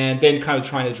 And then kind of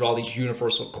trying to draw these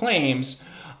universal claims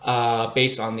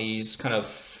based on these kind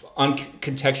of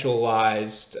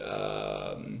uncontextualized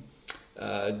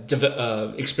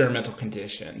experimental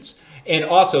conditions. And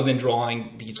also then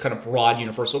drawing these kind of broad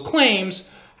universal claims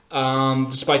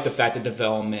despite the fact that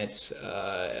developments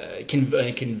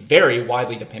can vary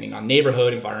widely depending on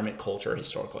neighborhood, environment, culture,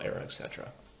 historical era,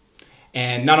 etc.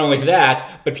 And not only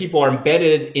that, but people are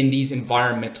embedded in these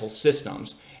environmental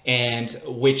systems and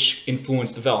which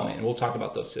influence development. And we'll talk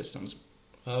about those systems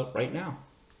right now.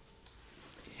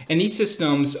 And these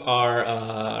systems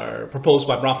are proposed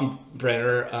by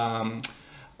Bronfenbrenner.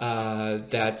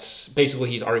 That basically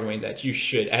he's arguing that you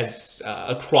should, as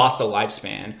across the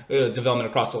lifespan, development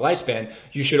across the lifespan,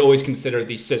 you should always consider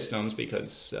these systems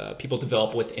because people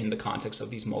develop within the context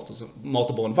of these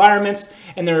multiple environments,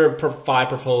 and there are 5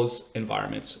 proposed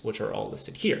environments, which are all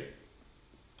listed here.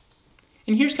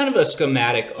 And here's kind of a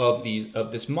schematic of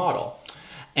this model.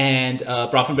 And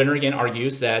Bronfenbrenner again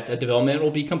argues that development will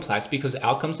be complex because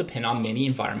outcomes depend on many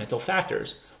environmental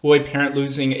factors. Will a parent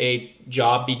losing a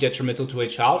job be detrimental to a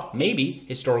child? Maybe.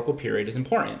 Historical period is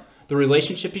important. The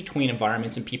relationship between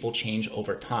environments and people change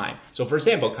over time. So for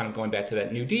example, kind of going back to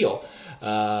that New Deal,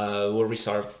 where we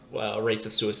saw rates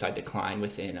of suicide decline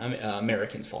within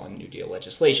Americans following New Deal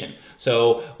legislation.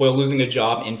 So will losing a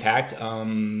job, in fact,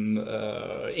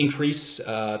 increase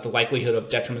the likelihood of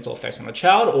detrimental effects on a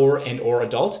child or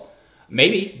adult?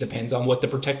 Maybe. Depends on what the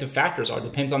protective factors are.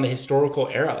 Depends on the historical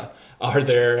era. Are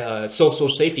there social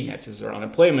safety nets? Is there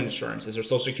unemployment insurance? Is there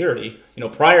Social Security?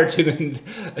 Prior to the,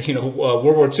 World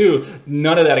War II,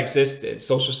 none of that existed.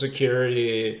 Social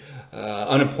Security,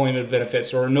 unemployment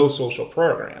benefits, or no social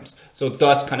programs. So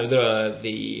thus, kind of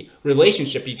the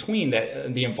relationship between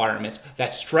the environment,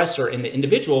 that stressor in the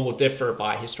individual will differ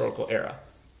by historical era.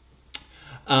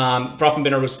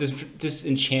 Bronfenbrenner was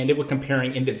disenchanted with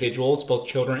comparing individuals, both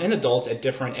children and adults, at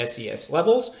different SES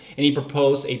levels, and he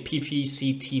proposed a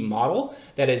PPCT model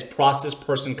that is process,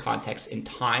 person, context, and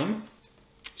time.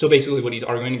 So basically what he's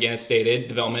arguing, again, as stated,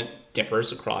 development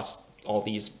differs across all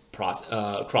these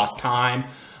across time,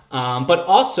 but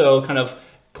also kind of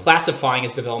classifying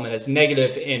as development as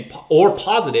negative or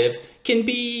positive can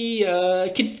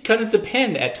kind of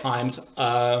depend at times,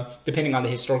 depending on the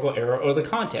historical era or the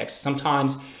context.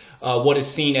 Sometimes what is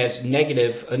seen as a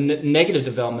negative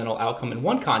developmental outcome in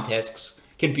one context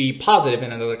can be positive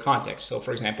in another context. So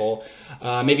for example,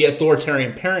 maybe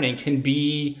authoritarian parenting can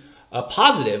be a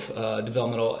positive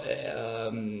developmental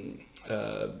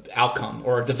outcome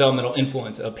or developmental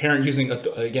influence. A parent using,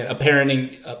 again, a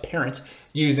parent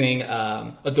using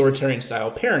authoritarian style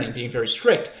parenting, being very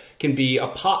strict, can be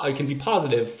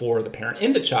positive for the parent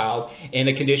and the child in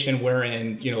a condition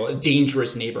wherein, a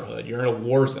dangerous neighborhood, you're in a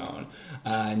war zone,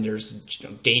 and there's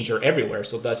danger everywhere.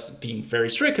 So thus being very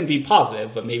strict can be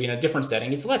positive, but maybe in a different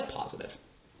setting it's less positive.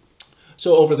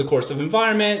 So over the course of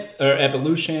environment or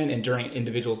evolution and during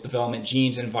individuals' development,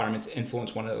 genes and environments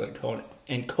influence one another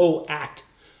and co-act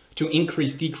to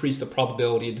decrease the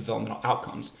probability of developmental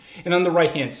outcomes. And on the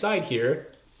right-hand side here,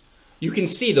 you can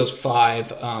see those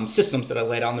 5 systems that I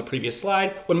laid out on the previous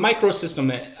slide, with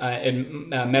microsystem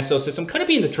and mesosystem kind of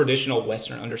being the traditional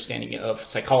Western understanding of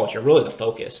psychology, or really the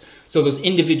focus. So those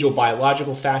individual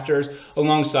biological factors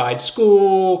alongside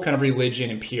school, kind of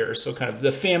religion, and peers. So kind of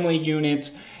the family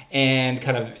units and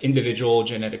kind of individual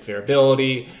genetic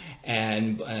variability.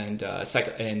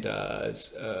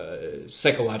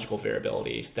 psychological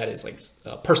variability, that is like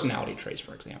personality traits,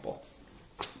 for example.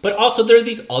 But also there are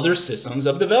these other systems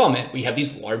of development. We have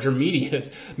these larger media,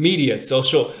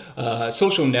 social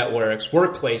networks,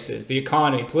 workplaces, the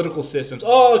economy, political systems,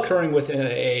 all occurring within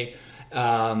a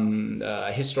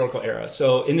historical era.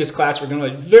 So in this class, we're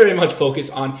going to very much focus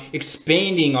on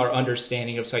expanding our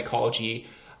understanding of psychology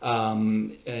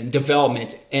and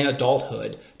development and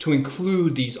adulthood to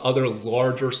include these other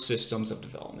larger systems of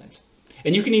development.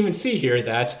 And you can even see here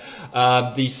that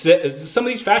some of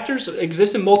these factors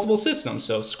exist in multiple systems.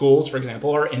 So schools, for example,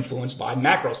 are influenced by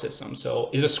macro systems. So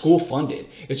is a school funded?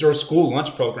 Is there a school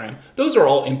lunch program? Those are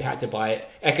all impacted by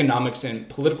economics and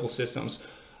political systems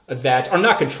that are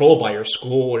not controlled by your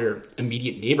school or your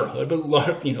immediate neighborhood, but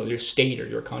your state or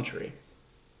your country.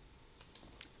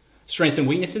 Strengths and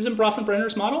weaknesses in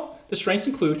Bronfenbrenner's model. The strengths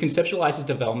include conceptualizes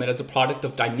development as a product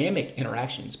of dynamic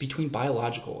interactions between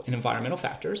biological and environmental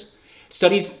factors.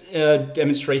 Studies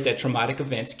demonstrate that traumatic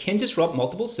events can disrupt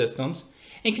multiple systems,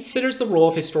 and considers the role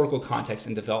of historical context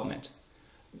in development.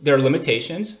 There are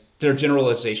limitations. There are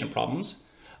generalization problems.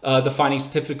 The findings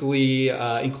typically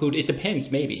include, it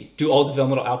depends, maybe. Do all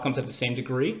developmental outcomes have the same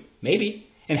degree? Maybe.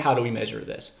 And how do we measure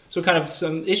this? So kind of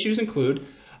some issues include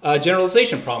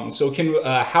generalization problems. So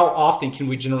how often can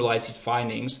we generalize these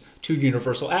findings to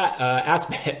universal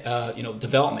aspect,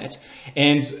 development?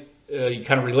 And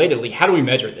kind of relatedly, how do we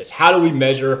measure this? How do we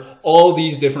measure all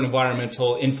these different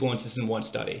environmental influences in one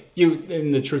study?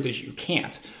 And the truth is you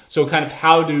can't. So kind of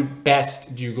how do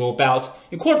you go about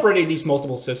incorporating these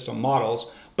multiple system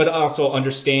models, but also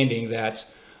understanding that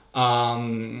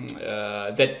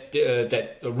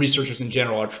that researchers in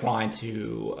general are trying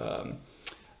to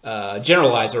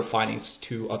generalize their findings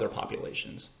to other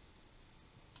populations,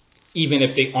 even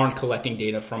if they aren't collecting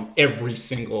data from every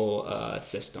single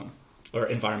system or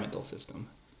environmental system.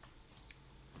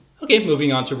 Okay,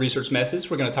 moving on to research methods.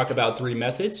 We're going to talk about 3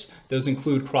 methods. Those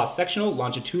include cross-sectional,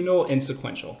 longitudinal, and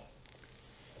sequential.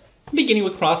 Beginning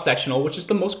with cross-sectional, which is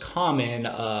the most common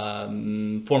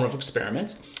form of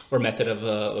experiment or method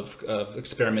of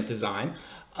experiment design.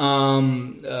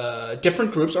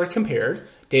 Different groups are compared.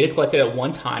 Data collected at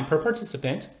one time per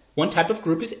participant. One type of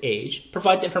group is age,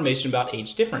 provides information about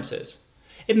age differences.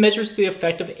 It measures the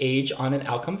effect of age on an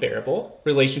outcome variable,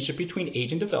 relationship between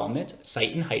age and development,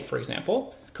 height and height, for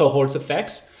example, cohorts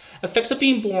effects of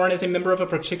being born as a member of a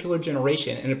particular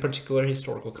generation in a particular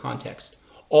historical context.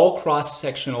 All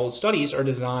cross-sectional studies are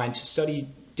designed to study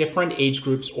different age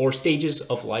groups or stages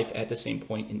of life at the same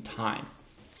point in time.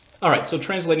 All right, so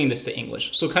translating this to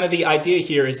English. So kind of the idea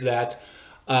here is that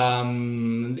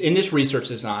in this research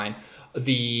design,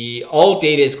 all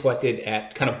data is collected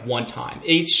at kind of one time.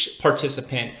 Each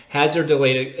participant has their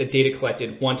data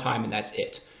collected one time, and that's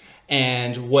it.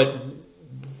 And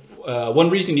one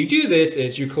reason you do this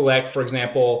is you collect, for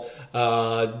example,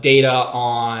 data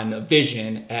on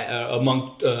vision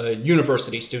among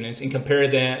university students and compare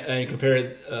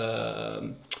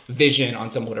vision on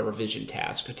some whatever vision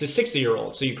task to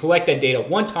 60-year-olds. So you collect that data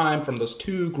one time from those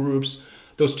two groups,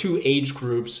 those two age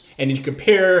groups, and then you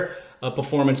compare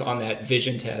performance on that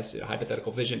vision test,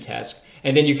 hypothetical vision test,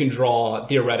 and then you can draw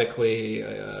theoretically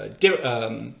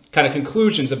kind of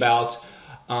conclusions about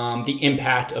the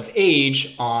impact of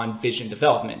age on vision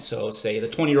development. So say the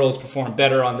 20-year-olds perform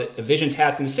better on the vision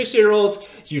test than the 60-year-olds,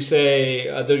 you say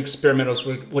the experimenters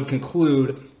would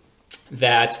conclude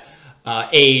that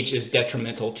age is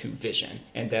detrimental to vision,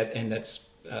 and then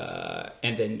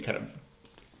kind of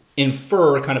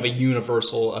infer kind of a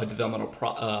universal developmental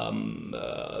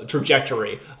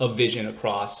trajectory of vision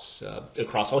across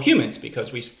all humans,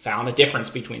 because we found a difference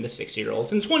between the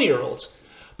 60-year-olds and 20-year-olds.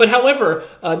 But however,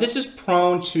 this is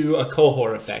prone to a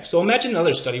cohort effect. So imagine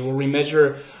another study where we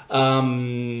measure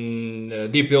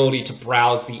the ability to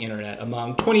browse the internet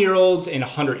among 20-year-olds and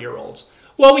 100-year-olds.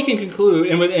 Well, we can conclude,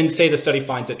 and say the study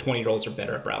finds that 20-year-olds are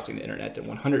better at browsing the internet than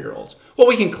 100-year-olds. Well,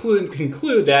 we can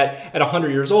conclude that at 100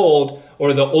 years old,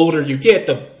 or the older you get,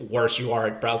 the worse you are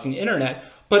at browsing the internet.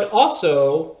 But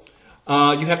also,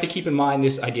 you have to keep in mind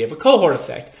this idea of a cohort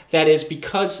effect. That is,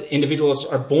 because individuals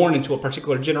are born into a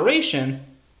particular generation,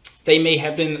 they may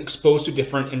have been exposed to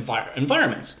different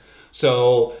environments.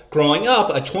 So growing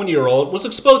up, a 20-year-old was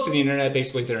exposed to the internet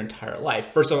basically their entire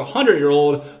life versus a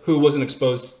 100-year-old who wasn't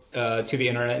exposed to the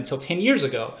internet until 10 years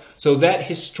ago. So that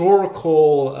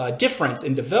historical difference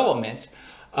in development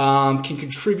can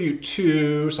contribute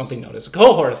to something known as a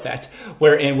cohort effect,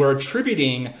 wherein we're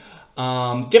attributing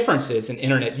differences in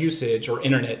internet usage or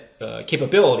internet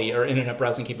capability or internet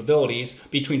browsing capabilities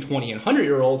between 20 and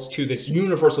 100-year-olds to this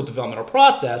universal developmental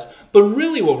process. But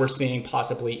really what we're seeing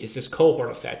possibly is this cohort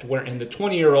effect, wherein the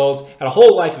 20-year-olds had a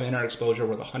whole life of internet exposure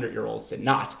where the 100-year-olds did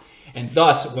not. And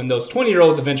thus, when those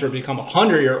 20-year-olds eventually become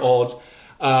 100-year-olds,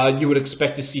 you would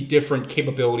expect to see different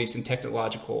capabilities and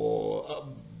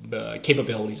technological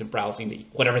capabilities of browsing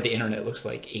whatever the internet looks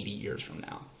like 80 years from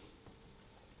now.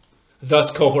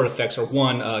 Thus, cohort effects are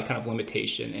one kind of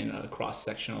limitation in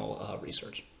cross-sectional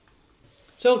research.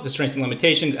 So the strengths and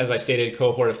limitations, as I stated,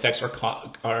 cohort effects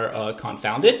are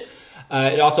confounded.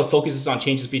 It also focuses on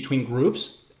changes between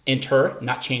groups, inter,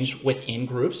 not change within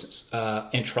groups,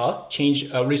 intra,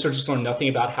 change. Researchers learn nothing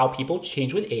about how people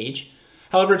change with age.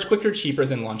 However, it's quicker, cheaper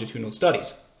than longitudinal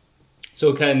studies.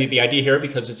 So kind of the idea here,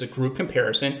 because it's a group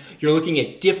comparison, you're looking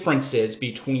at differences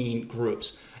between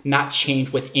groups, not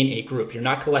change within a group. You're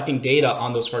not collecting data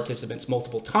on those participants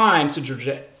multiple times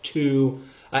to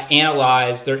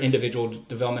analyze their individual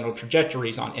developmental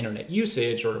trajectories on internet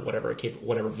usage or whatever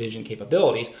vision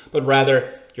capabilities, but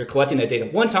rather you're collecting that data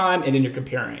one time and then you're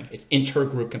comparing. It's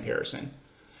inter-group comparison.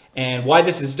 And why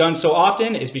this is done so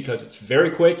often is because it's very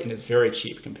quick and it's very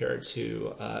cheap compared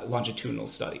to longitudinal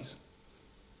studies.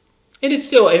 And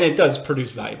it does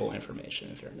produce valuable information,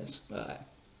 in fairness.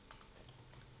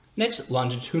 Next,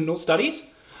 longitudinal studies.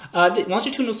 The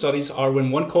longitudinal studies are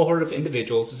when one cohort of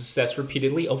individuals is assessed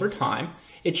repeatedly over time.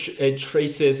 It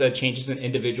traces changes in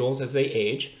individuals as they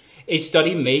age. A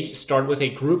study may start with a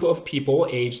group of people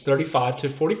aged 35 to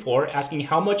 44, asking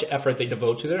how much effort they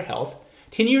devote to their health.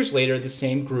 10 years later, the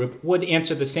same group would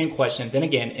answer the same question, then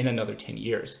again in another 10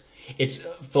 years. It's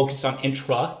focused on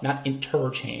intra, not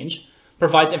interchange,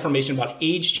 provides information about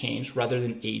age change rather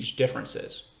than age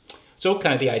differences. So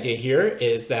kind of the idea here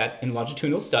is that in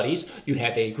longitudinal studies, you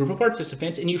have a group of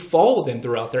participants and you follow them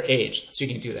throughout their age. So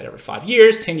you can do that every 5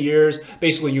 years, 10 years.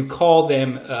 Basically, you call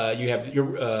them, you have your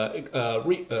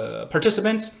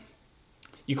participants,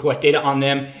 you collect data on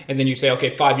them, and then you say, okay,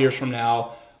 5 years from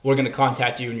now, we're going to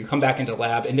contact you, and you come back into the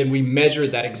lab, and then we measure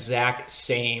that exact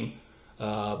same,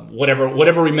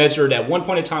 whatever we measured at one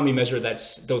point in time, we measure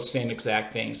those same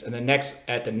exact things. And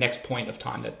at the next point of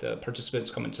time that the participants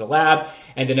come into the lab,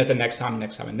 and then at the next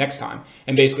time.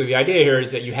 And basically the idea here is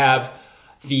that you have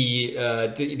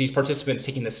these participants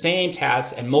taking the same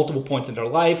tasks at multiple points in their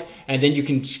life, and then you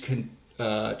can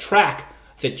track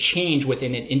the change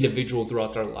within an individual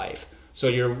throughout their life. So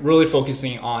you're really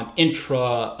focusing on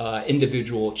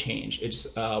individual change. It's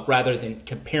rather than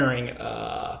comparing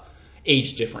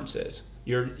age differences.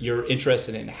 You're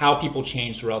interested in how people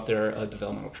change throughout their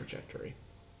developmental trajectory.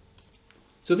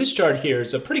 So this chart here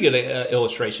is a pretty good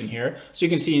illustration here. So you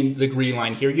can see in the green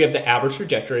line here, you have the average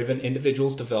trajectory of an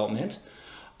individual's development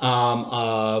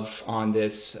on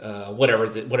this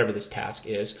whatever this task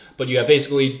is. But you have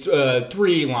basically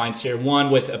 3 lines here.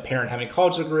 One with a parent having a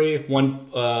college degree,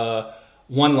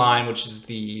 one line, which is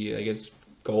the, I guess,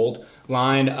 gold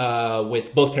line,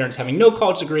 with both parents having no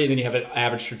college degree, and then you have an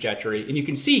average trajectory. And you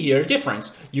can see here a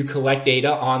difference. You collect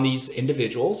data on these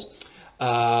individuals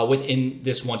within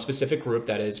this one specific group,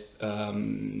 that is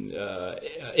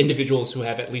individuals who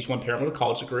have at least one parent with a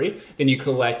college degree. Then you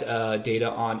collect data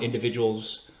on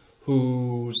individuals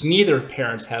whose neither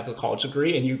parents have a college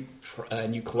degree, and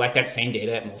you collect that same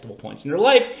data at multiple points in your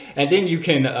life, and then you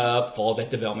can follow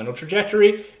that developmental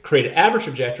trajectory, create an average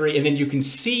trajectory, and then you can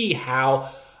see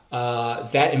how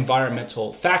that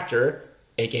environmental factor,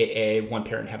 aka one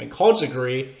parent having a college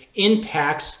degree,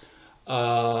 impacts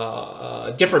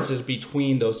differences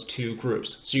between those two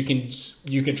groups. So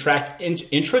you can track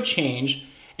intra change,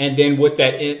 and then with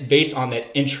that, based on that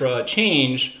intra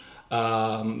change,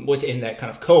 within that kind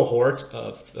of cohort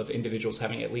of individuals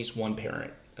having at least one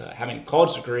parent having a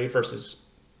college degree versus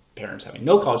parents having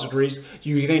no college degrees,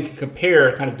 you then can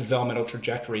compare kind of developmental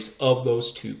trajectories of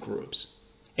those two groups,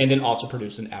 and then also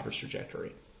produce an average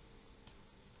trajectory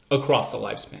across the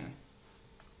lifespan.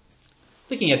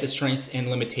 Looking at the strengths and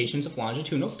limitations of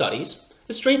longitudinal studies,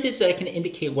 the strength is that it can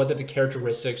indicate whether the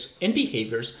characteristics and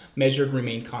behaviors measured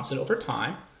remain constant over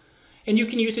time. And you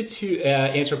can use it to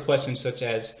answer questions such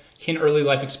as, can early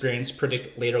life experience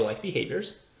predict later life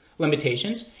behaviors?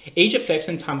 Limitations, age effects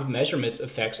and time of measurement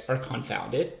effects are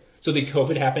confounded. So did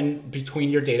COVID happen between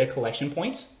your data collection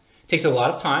points? It takes a lot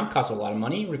of time, costs a lot of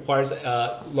money, requires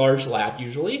a large lab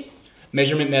usually.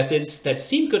 Measurement methods that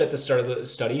seem good at the start of the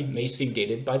study may seem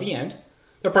dated by the end.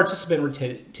 The participant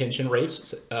retention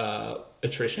rates,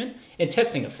 attrition, and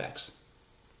testing effects.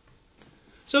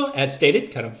 So as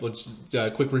stated, kind of let's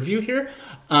quick review here.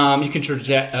 You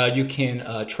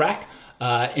can track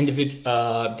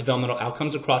developmental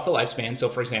outcomes across the lifespan. So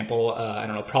for example, I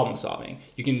don't know, problem solving.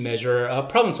 You can measure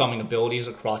problem solving abilities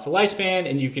across the lifespan,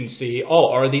 and you can see,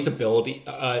 oh, are these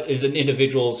is an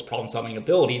individual's problem solving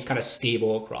abilities kind of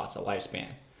stable across the lifespan?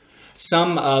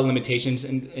 Some limitations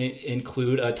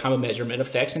include time of measurement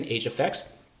effects and age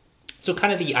effects. So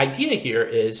kind of the idea here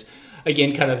is,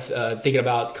 again, kind of thinking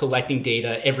about collecting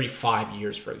data every 5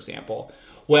 years, for example.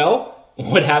 Well,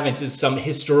 what happens is some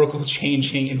historical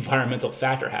changing environmental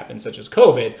factor happens, such as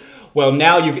COVID. Well,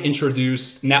 now you've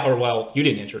introduced, well, you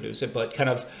didn't introduce it, but kind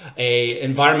of a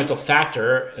environmental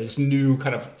factor, this new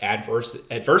kind of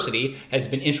adversity has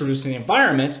been introduced in the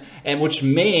environment, and which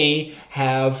may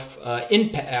have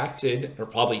impacted, or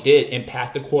probably did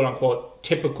impact, the quote unquote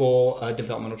typical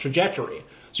developmental trajectory.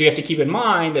 So you have to keep in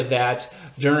mind that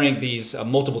during these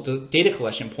multiple data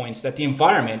collection points, that the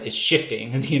environment is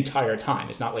shifting the entire time.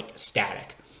 It's not like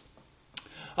static.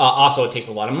 Also, it takes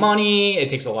a lot of money. It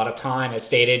takes a lot of time. As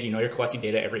stated, you're collecting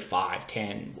data every 5,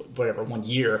 10, whatever, 1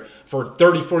 year for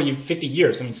 30, 40, 50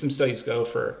 years. I mean, some studies go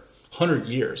for 100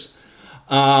 years.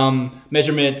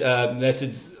 Measurement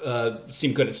methods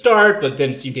seem good at start, but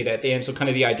then see data at the end. So kind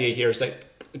of the idea here is that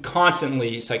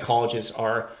constantly psychologists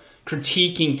are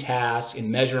critiquing tasks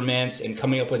and measurements and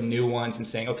coming up with new ones and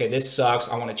saying, okay, this sucks,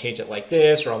 I want to change it like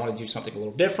this, or I want to do something a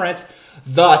little different.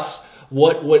 Thus,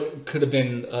 what could have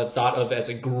been thought of as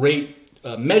a great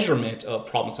measurement of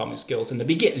problem solving skills in the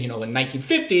beginning, in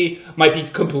 1950, might be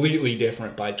completely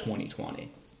different by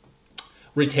 2020.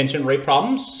 Retention rate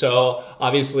problems. So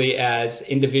obviously, as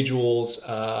individuals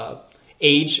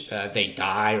age, they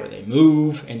die or they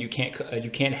move, and you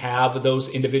can't have those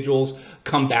individuals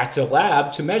come back to the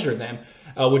lab to measure them,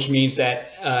 which means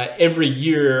that every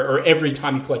year or every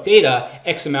time you collect data,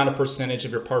 X amount of percentage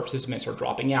of your participants are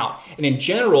dropping out. And in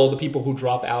general, the people who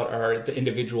drop out are the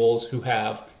individuals who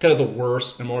have kind of the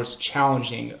worst and most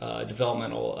challenging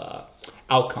developmental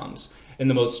outcomes and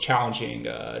the most challenging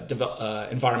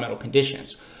environmental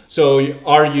conditions. So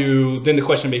then the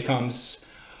question becomes,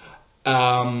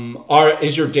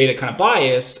 is your data kind of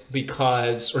biased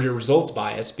or your results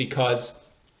biased because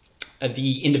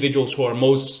the individuals who are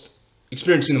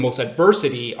experiencing the most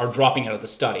adversity are dropping out of the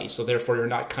study? So therefore, you're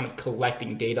not kind of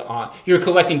collecting data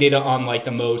on like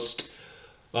the most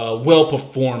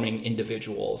well-performing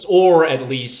individuals, or at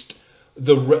least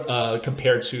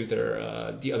compared to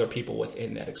the other people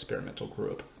within that experimental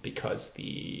group, because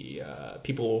the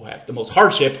people who have the most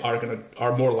hardship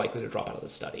are more likely to drop out of the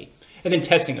study. And then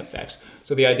testing effects.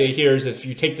 So the idea here is, if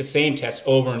you take the same test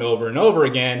over and over and over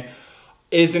again,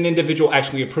 is an individual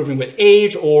actually improving with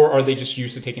age, or are they just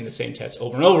used to taking the same test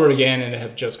over and over again and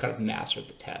have just kind of mastered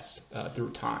the test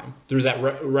through time, through that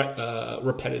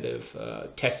repetitive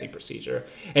testing procedure?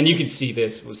 And you can see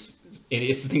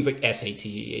it's things like SAT,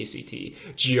 ACT,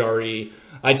 GRE.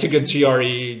 I took a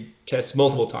GRE test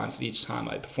multiple times, and each time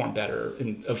I performed better.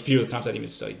 And a few of the times I didn't even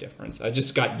study difference. I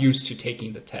just got used to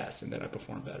taking the test, and then I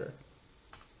performed better.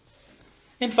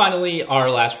 And finally, our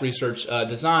last research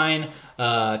design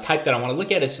type that I want to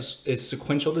look at is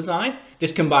sequential design.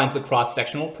 This combines the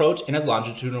cross-sectional approach and a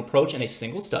longitudinal approach in a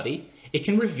single study. It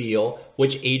can reveal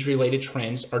which age-related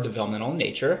trends are developmental in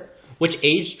nature, which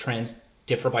age trends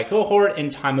differ by cohort,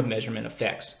 and time of measurement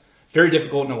effects. Very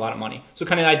difficult and a lot of money. So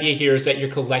kind of the idea here is that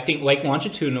you're collecting, like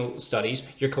longitudinal studies,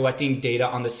 you're collecting data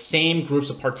on the same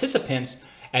groups of participants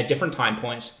at different time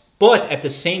points, but at the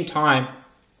same time,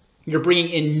 you're bringing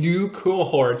in new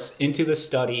cohorts into the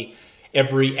study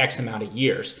every X amount of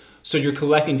years. So you're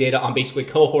collecting data on basically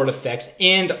cohort effects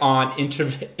and on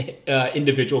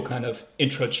individual kind of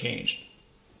intra-change.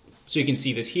 So you can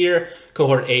see this here,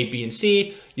 cohort A, B, and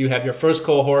C. You have your first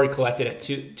cohort collected at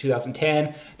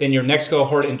 2010, then your next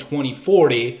cohort in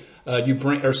 2040, at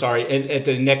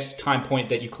the next time point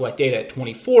that you collect data at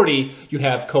 2040, you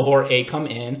have cohort A come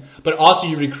in, but also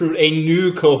you recruit a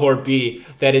new cohort B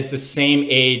that is the same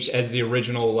age as the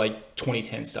original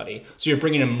 2010 study. So you're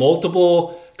bringing in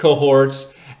multiple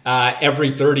cohorts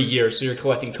every 30 years. So you're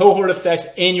collecting cohort effects,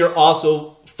 and you're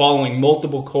also following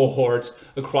multiple cohorts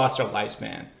across their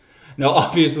lifespan. Now,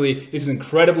 obviously, this is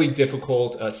incredibly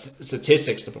difficult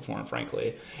statistics to perform,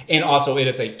 frankly. And also, it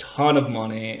is a ton of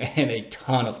money and a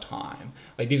ton of time.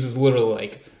 This is literally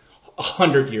like a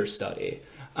 100-year study.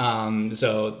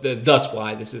 Thus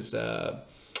why this is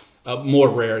more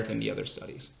rare than the other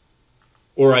studies.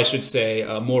 Or I should say,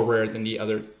 more rare than the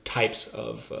other types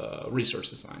of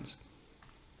research designs.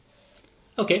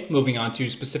 Okay, moving on to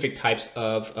specific types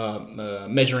of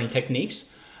measuring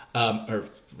techniques. Or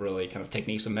really kind of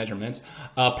techniques of measurement.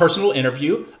 Personal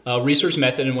interview, a research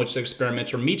method in which the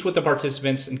experimenter meets with the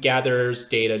participants and gathers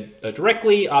data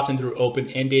directly, often through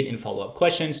open-ended and follow-up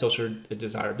questions. Social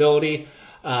desirability,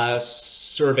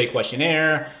 survey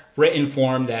questionnaire, written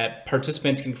form that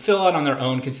participants can fill out on their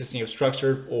own, consisting of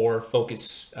structured or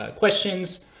focused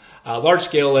questions. Large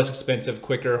scale, less expensive,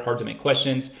 quicker, hard to make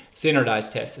questions.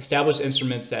 Standardized tests, established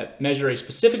instruments that measure a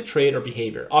specific trait or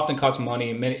behavior, often cost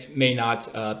money, may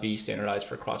not be standardized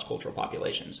for cross-cultural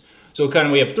populations. So kind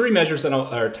of we have three measures that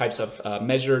are types of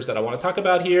measures that I want to talk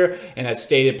about here. And as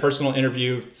stated, personal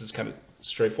interview, this is kind of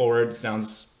straightforward.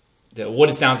 What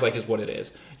it sounds like is what it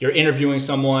is. You're interviewing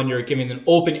someone, you're giving them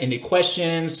open-ended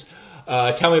questions.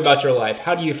 Tell me about your life.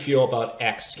 How do you feel about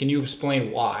X? Can you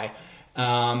explain why?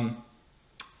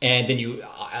 And then you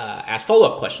ask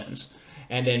follow-up questions,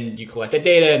 and then you collect that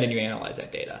data, and then you analyze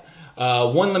that data.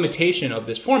 One limitation of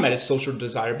this format is social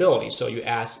desirability. So you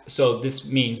ask, so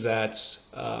this means that,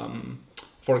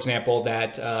 for example,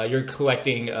 that you're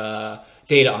collecting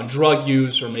data on drug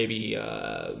use or maybe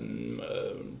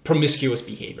promiscuous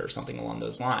behavior, something along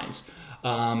those lines,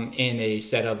 in a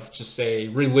set of just say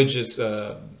religious,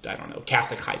 I don't know,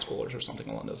 Catholic high schoolers or something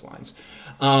along those lines.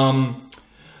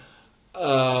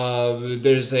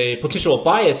 There's a potential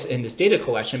bias in this data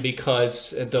collection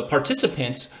because the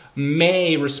participants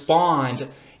may respond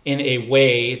in a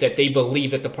way that they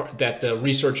believe that the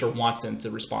researcher wants them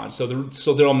to respond. So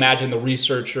they'll imagine the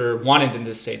researcher wanted them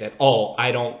to say that, oh,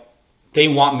 they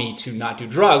want me to not do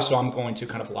drugs, so I'm going to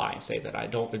kind of lie and say that I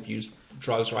don't abuse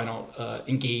drugs or I don't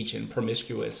engage in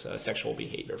promiscuous sexual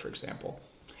behavior, for example.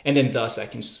 And then thus I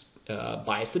can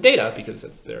bias the data because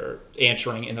they're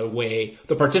answering in a way,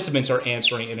 the participants are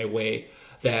answering in a way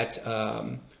that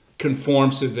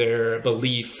conforms to their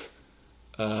belief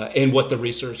in what the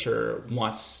researcher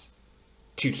wants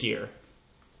to hear.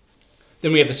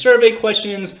 Then we have the survey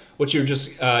questions, which you're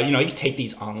just, you can take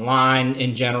these online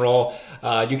in general.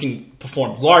 You can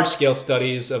perform large-scale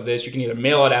studies of this. You can either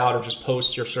mail it out or just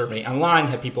post your survey online,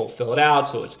 have people fill it out.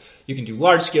 So you can do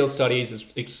large-scale studies.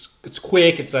 It's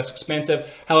quick, it's less expensive.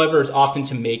 However, it's often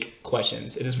to make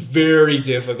questions. It is very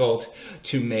difficult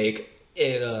to make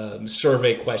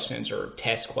survey questions or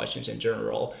test questions in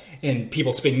general. And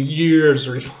people spend years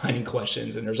refining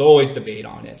questions, and there's always debate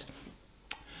on it.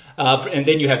 And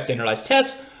then you have standardized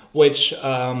tests, which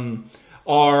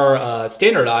are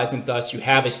standardized, and thus you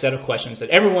have a set of questions that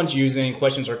everyone's using.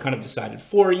 Questions are kind of decided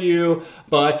for you,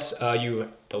 but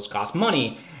those cost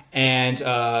money. And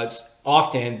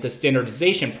often the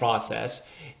standardization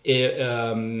process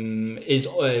is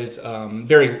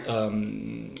very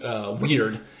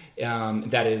weird.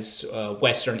 That is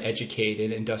Western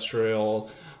educated, industrial,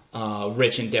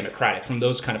 rich and democratic from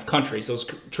those kind of countries, those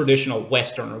traditional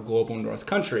Western or global North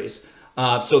countries.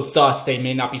 So thus they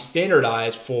may not be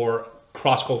standardized for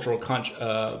cross-cultural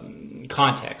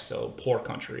context. So poor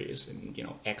countries and,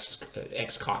 X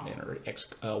continent or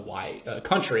X, Y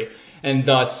country. And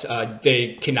thus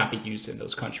they cannot be used in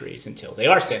those countries until they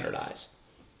are standardized.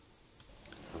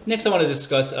 Next, I want to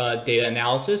discuss data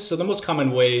analysis. So the most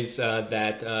common ways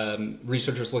that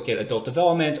researchers look at adult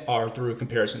development are through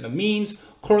comparison of means,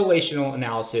 correlational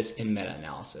analysis, and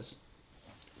meta-analysis.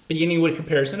 Beginning with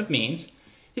comparison of means,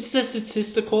 this is a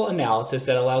statistical analysis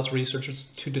that allows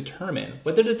researchers to determine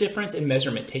whether the difference in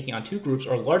measurement taken on two groups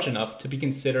are large enough to be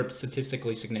considered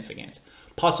statistically significant.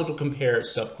 Possible to compare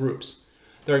subgroups.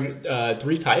 There are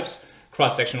three types.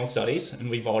 Cross-sectional studies, and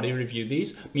we've already reviewed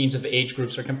these. Means of age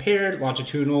groups are compared.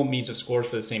 Longitudinal, means of scores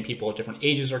for the same people at different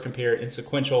ages are compared. And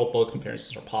sequential, both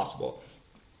comparisons are possible.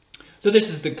 So this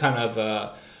is the kind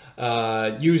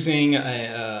of using,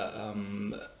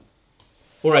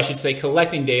 or I should say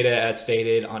collecting data as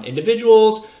stated on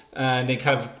individuals, and then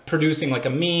kind of producing like a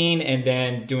mean, and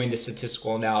then doing the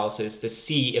statistical analysis to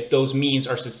see if those means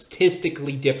are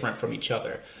statistically different from each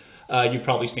other. You've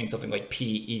probably seen something like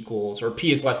P equals, or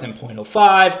P is less than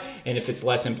 0.05, and if it's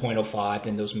less than 0.05,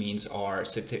 then those means are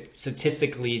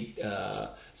statistically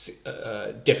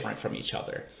different from each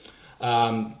other.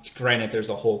 Granted, there's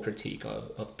a whole critique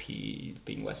of P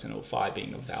being less than 0.05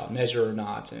 being a valid measure or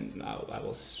not, and I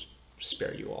will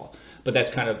spare you all. But that's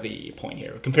kind of the point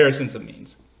here. Comparisons of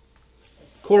means.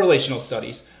 Correlational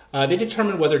studies. They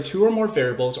determine whether two or more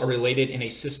variables are related in a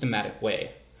systematic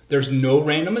way. There's no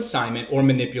random assignment or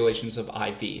manipulations of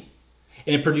IV,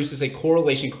 and it produces a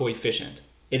correlation coefficient.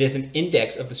 It is an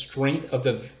index of the strength of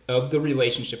the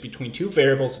relationship between two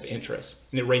variables of interest,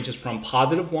 and it ranges from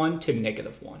 +1 to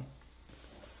 -1.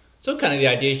 So kind of the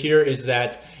idea here is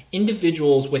that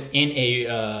individuals within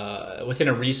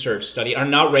a research study are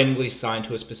not randomly assigned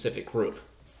to a specific group.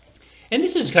 And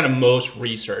this is kind of most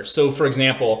research. So for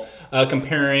example,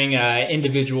 comparing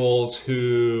individuals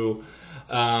who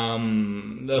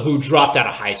dropped out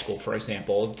of high school, for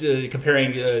example,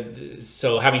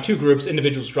 so having two groups,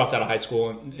 individuals who dropped out of high school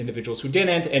and individuals who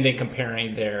didn't, and then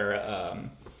comparing their,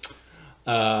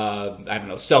 I don't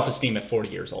know, self-esteem at 40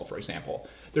 years old, for example.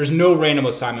 There's no random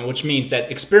assignment, which means that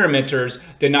experimenters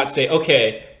did not say,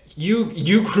 okay,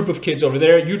 you group of kids over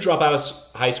there, you drop out of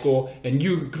high school, and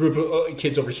you group of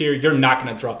kids over here, you're not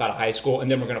going to drop out of high school,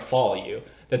 and then we're going to follow you.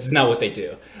 That's not what they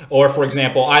do. Or for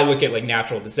example, I look at like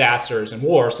natural disasters and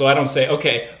war, so I don't say,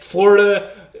 okay,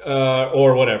 Florida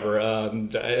or whatever,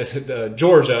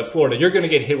 Georgia, Florida, you're going to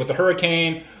get hit with a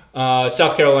hurricane.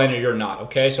 South Carolina, you're not.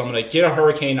 Okay, so I'm going to get a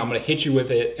hurricane, I'm going to hit you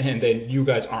with it, and then you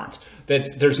guys aren't.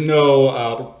 There's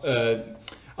no.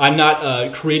 I'm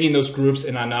not creating those groups,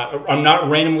 and I'm not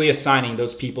randomly assigning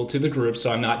those people to the group.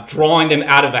 So I'm not drawing them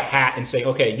out of a hat and saying,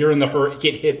 okay, you're in the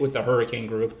get hit with the hurricane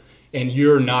group, and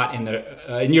you're not in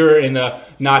the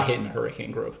not hit in the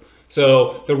hurricane group.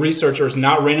 So the researcher is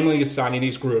not randomly assigning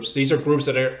these groups. These are groups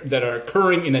that are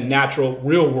occurring in the natural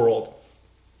real world,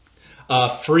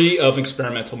 free of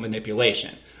experimental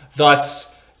manipulation. Thus,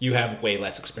 you have way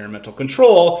less experimental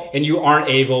control, and you aren't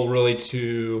able really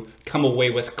to come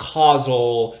away with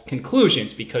causal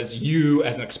conclusions, because you,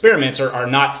 as an experimenter, are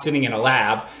not sitting in a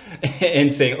lab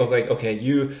and saying, "Oh, like, okay,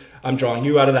 I'm drawing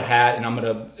you out of the hat, and I'm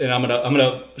gonna,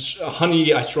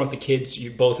 honey, I shrunk the kids,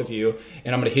 both of you,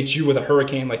 and I'm gonna hit you with a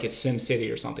hurricane like it's Sim City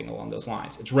or something along those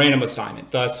lines." It's random assignment.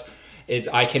 Thus, and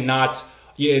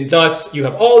thus you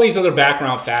have all these other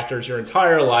background factors your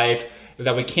entire life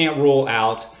that we can't rule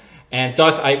out. And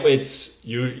thus,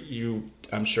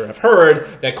 I'm sure have heard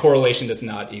that correlation does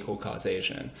not equal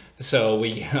causation. So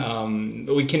we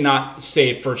cannot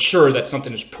say for sure that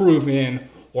something is proven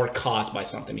or caused by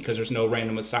something, because there's no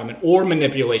random assignment or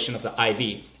manipulation of the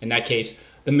IV. In that case,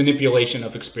 the manipulation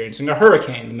of experiencing a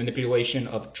hurricane, the manipulation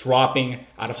of dropping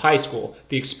out of high school.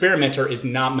 The experimenter is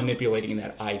not manipulating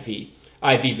that IV.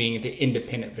 IV being the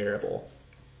independent variable,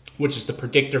 which is the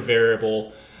predictor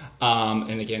variable.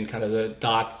 And again, kind of the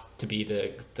dot to be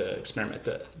the experiment,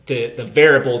 the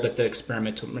variable that the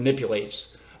experiment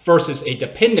manipulates, versus a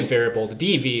dependent variable, the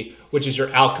DV, which is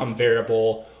your outcome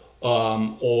variable,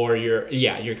 or your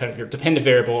kind of your dependent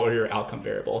variable or your outcome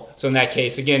variable. So in that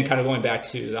case, again, kind of going back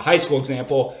to the high school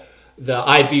example, the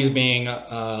IVs being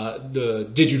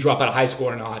did you drop out of high school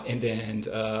or not, and then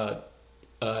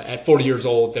at 40 years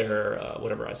old, their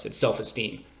whatever I said,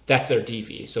 self-esteem. That's their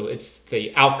DV. So it's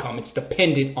the outcome. It's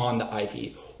dependent on the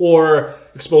IV, or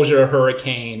exposure to a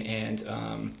hurricane and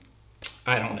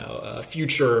I don't know,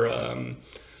 future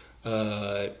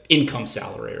income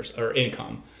salaries or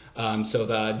income. So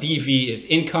the DV is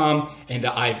income and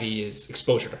the IV is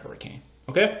exposure to hurricane.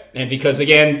 Okay, and because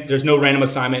again, there's no random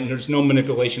assignment and there's no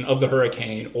manipulation of the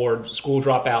hurricane or school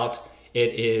dropout,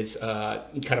 it is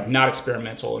kind of not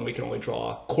experimental, and we can only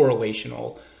draw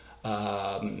correlational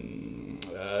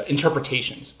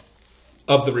interpretations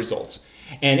of the results.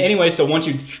 And anyway, so once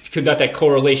you conduct that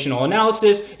correlational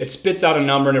analysis, it spits out a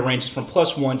number, and it ranges from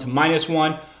 +1 to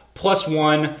 -1.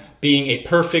 +1 being a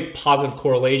perfect positive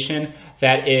correlation,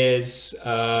 that is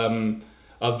a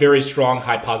very strong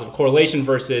high positive correlation,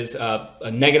 versus a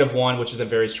 -1, which is a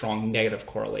very strong negative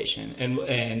correlation.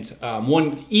 And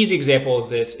one easy example of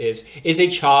this is a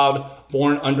child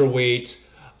born underweight.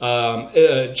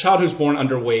 A child who's born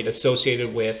underweight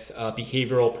associated with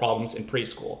behavioral problems in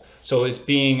preschool. So is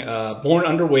being born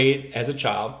underweight as a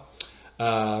child,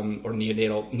 or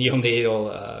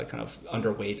neonatal kind of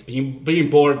underweight, being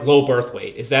born low birth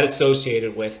weight, is that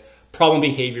associated with problem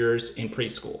behaviors in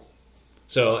preschool?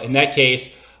 So in that case,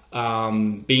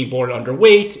 being born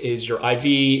underweight is your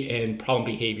IV, and problem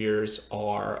behaviors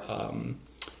are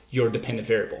your dependent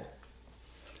variable.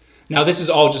 Now, this is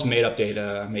all just made up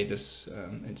data. I made this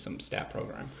in some stat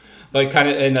program. But kind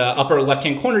of in the upper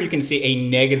left-hand corner, you can see a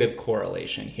negative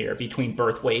correlation here between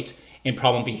birth weight and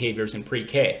problem behaviors in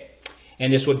pre-K.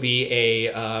 And this would be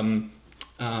a -1,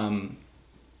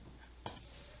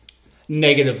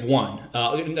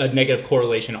 a negative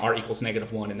correlation, R equals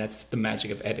 -1, and that's the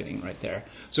magic of editing right there.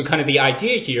 So kind of the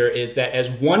idea here is that as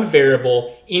one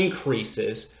variable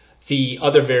increases, the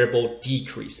other variable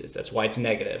decreases. That's why it's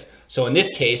negative. So in this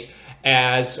case,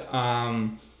 as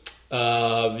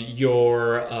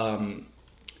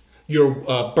your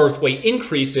birth weight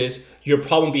increases, your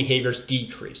problem behaviors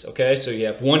decrease. Okay, so you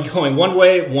have one going one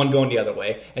way, one going the other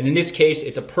way. And in this case,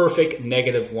 it's a perfect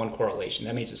 -1 correlation.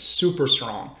 That means it's super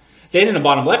strong. Then in the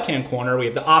bottom left-hand corner, we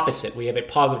have the opposite. We have a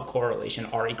positive correlation,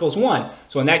 R equals 1.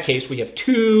 So in that case, we have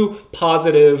two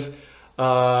positive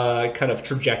kind of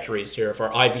trajectories here for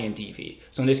IV and DV.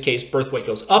 So in this case, birth weight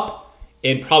goes up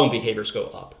and problem behaviors go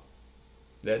up,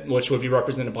 which would be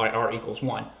represented by R equals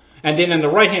 1. And then on the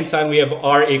right-hand side, we have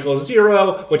R equals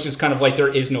 0, which is kind of like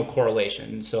there is no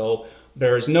correlation. So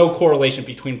there is no correlation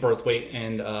between birth weight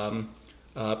and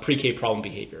pre-K problem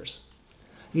behaviors.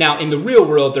 Now, in the real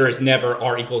world, there is never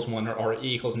R equals 1 or R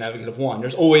equals -1.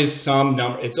 There's always some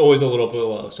number. It's always a little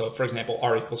below. So, for example,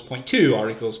 R equals 0.2, R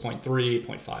equals 0.3,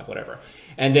 0.5, whatever.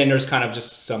 And then there's kind of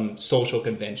just some social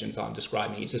conventions on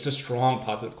describing these. It's a strong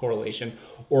positive correlation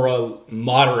or a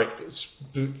moderate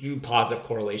positive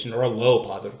correlation or a low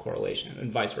positive correlation,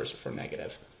 and vice versa for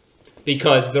negative.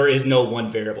 Because there is no one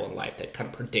variable in life that kind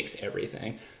of predicts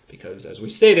everything. Because, as we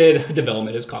stated,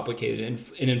 development is complicated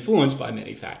and influenced by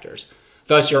many factors.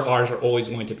 Thus, your R's are always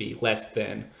going to be less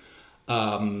than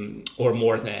or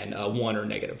more than 1 or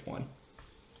 -1.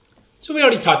 So we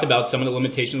already talked about some of the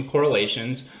limitations of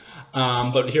correlations,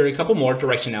 but here are a couple more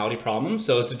directionality problems.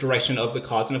 So it's a direction of the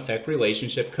cause and effect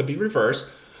relationship could be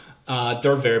reversed.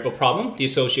 Third variable problem, the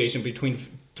association between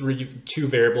two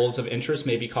variables of interest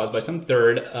may be caused by some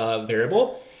third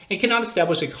variable and cannot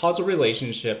establish a causal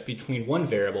relationship between one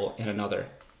variable and another.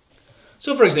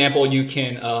 So for example, you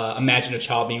can imagine a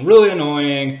child being really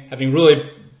annoying, having really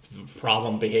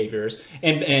problem behaviors,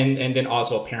 and then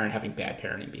also a parent having bad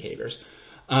parenting behaviors.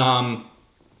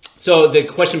 So the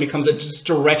question becomes a just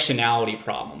directionality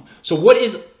problem. So what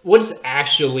is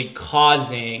actually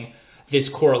causing this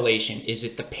correlation? Is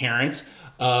it the parent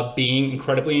being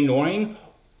incredibly annoying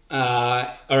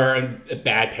or a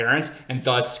bad parent and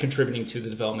thus contributing to the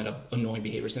development of annoying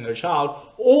behaviors in their child?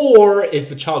 Or is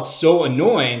the child so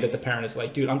annoying that the parent is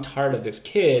like, dude, I'm tired of this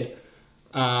kid.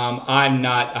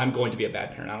 I'm going to be a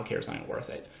bad parent. I don't care. It's not even worth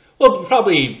it. Well,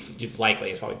 probably, it's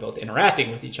likely, it's probably both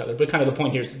interacting with each other, but kind of the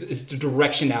point here is the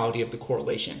directionality of the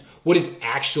correlation. Which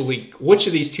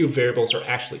of these two variables are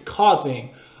actually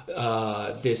causing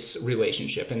this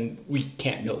relationship? And we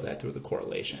can't know that through the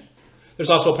correlation. There's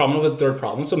also a problem with a third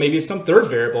problem. So maybe it's some third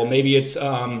variable. Maybe it's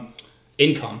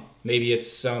income. Maybe it's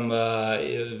some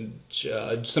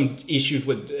issues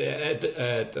with at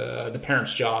the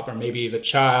parent's job, or maybe the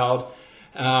child,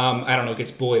 I don't know,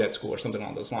 gets bullied at school or something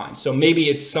along those lines. So maybe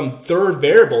it's some third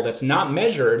variable that's not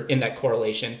measured in that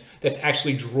correlation that's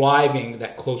actually driving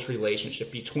that close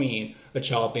relationship between a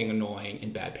child being annoying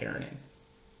and bad parenting.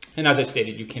 And as I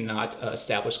stated, you cannot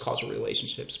establish causal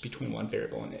relationships between one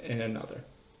variable and another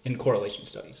in correlation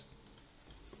studies.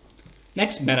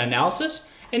 Next, meta-analysis.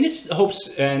 And this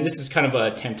is kind of an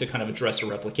attempt to kind of address a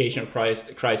replication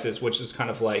crisis, which is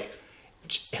kind of like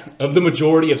the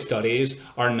majority of studies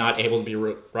are not able to be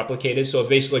replicated. So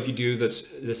basically, if you do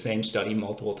the same study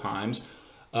multiple times,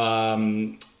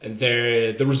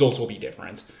 the results will be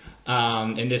different.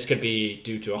 And this could be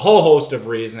due to a whole host of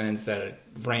reasons that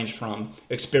range from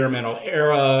experimental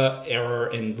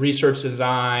error in research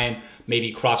design,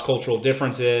 maybe cross-cultural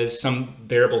differences, some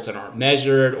variables that aren't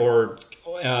measured, or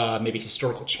maybe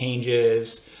historical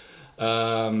changes,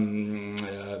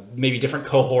 maybe different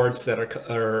cohorts that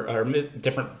are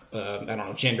different, I don't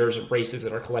know, genders or races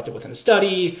that are collected within a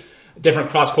study, different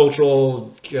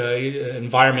cross-cultural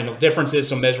environmental differences,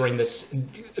 so administering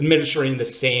the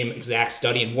same exact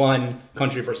study in one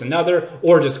country versus another,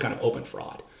 or just kind of open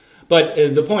fraud. But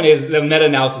the point is, the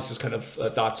meta-analysis is kind of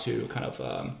thought to kind of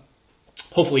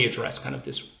hopefully address kind of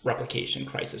this replication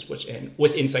crisis,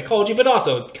 within psychology, but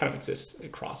also kind of exists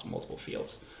across multiple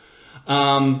fields.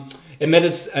 And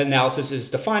meta-analysis is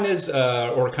defined as,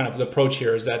 or kind of the approach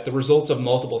here is that the results of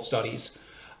multiple studies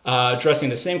addressing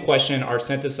the same question are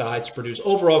synthesized to produce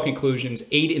overall conclusions,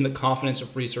 aid in the confidence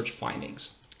of research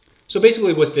findings. So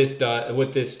basically what this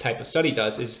type of study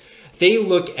does is they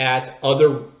look at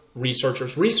other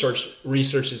researchers'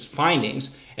 research's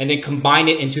findings and then combine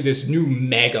it into this new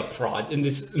mega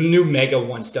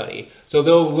one study. So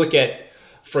they'll look at,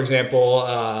 for example,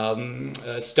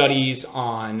 studies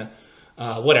on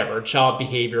whatever, child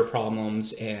behavior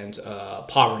problems and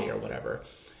poverty or whatever.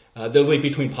 They'll link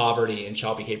between poverty and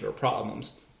child behavior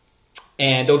problems.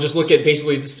 And they'll just look at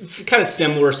basically kind of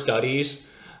similar studies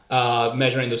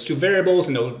measuring those two variables,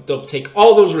 and they'll take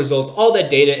all those results, all that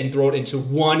data, and throw it into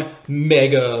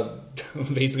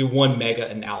basically one mega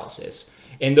analysis.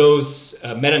 And those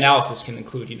meta-analysis can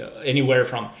include, anywhere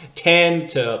from 10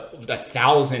 to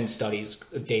 1,000 studies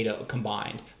data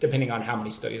combined, depending on how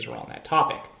many studies are on that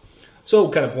topic. So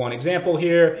kind of one example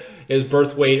here is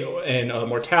birth weight and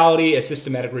mortality, a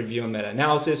systematic review and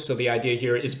meta-analysis. So the idea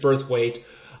here is birth weight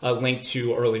linked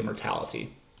to early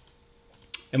mortality.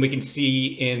 And we can see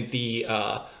in the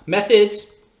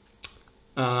methods,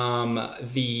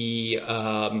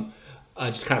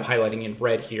 just kind of highlighting in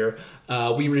red here,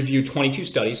 we reviewed 22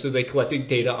 studies. So they collected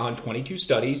data on 22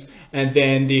 studies, and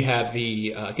then they have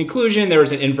the conclusion. There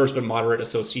was an inverse but moderate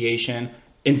association.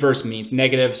 Inverse means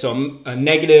negative, so a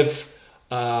negative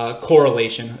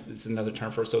correlation is another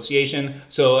term for association.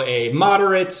 So a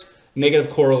moderate negative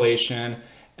correlation,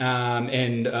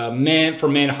 and for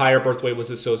men, higher birth weight was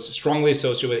strongly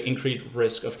associated with increased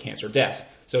risk of cancer death.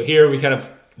 So here we kind of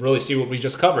really see what we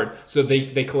just covered. So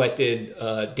they collected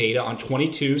data on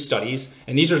 22 studies,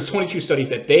 and these are 22 studies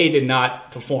that they did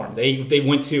not perform. They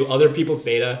went to other people's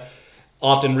data.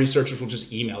 Often researchers will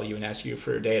just email you and ask you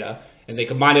for your data, and they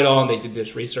combined it all and they did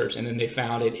this research, and then they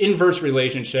found an inverse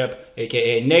relationship,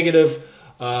 aka negative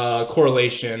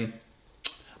correlation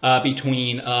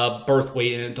between birth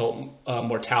weight and adult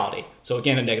mortality. So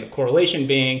again, a negative correlation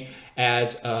being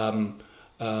as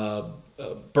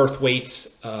birth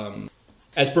weight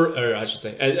as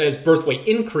birth weight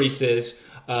increases,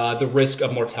 the risk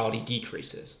of mortality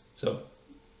decreases. So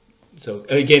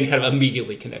again, kind of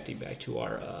immediately connecting back to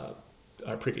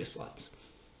our previous slides.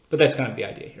 But that's kind of the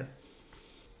idea here.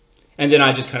 And then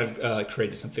I just kind of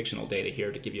created some fictional data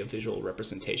here to give you a visual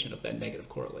representation of that negative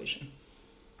correlation.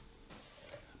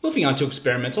 Moving on to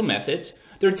experimental methods,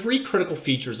 there are three critical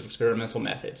features of experimental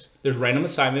methods. There's random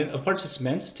assignment of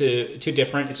participants to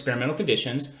different experimental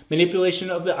conditions,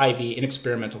 manipulation of the IV, and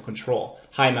experimental control.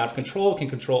 High amount of control can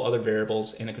control other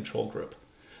variables in a control group.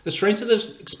 The strengths of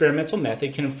the experimental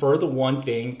method can infer the one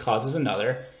thing causes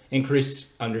another,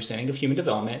 increased understanding of human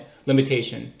development,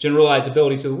 limitation,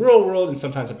 generalizability to the real world, and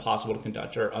sometimes impossible to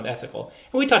conduct or unethical.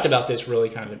 And we talked about this really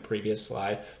kind of in the previous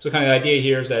slide. So kind of the idea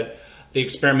here is that the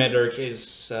experimenter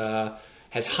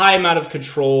has high amount of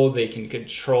control. They can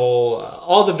control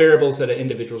all the variables that an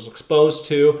individual is exposed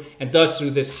to, and thus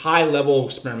through this high level of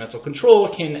experimental control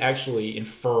can actually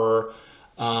infer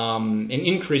and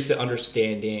increase the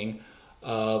understanding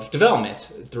of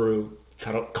development through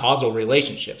kind of causal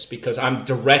relationships, because I'm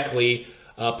directly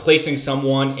placing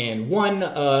someone in one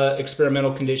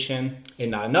experimental condition and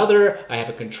not another. I have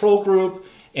a control group,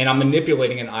 and I'm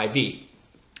manipulating an IV.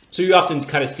 So you often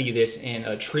kind of see this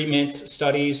in treatment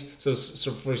studies. So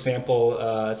for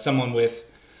example, someone with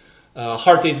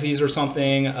heart disease or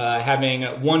something, having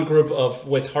one group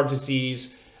with heart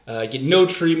disease get no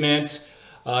treatment,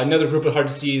 another group of heart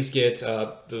disease get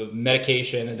the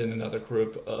medication, and then another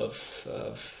group of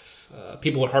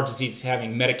people with heart disease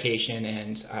having medication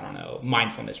and, I don't know,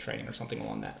 mindfulness training or something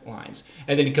along that lines.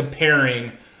 And then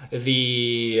comparing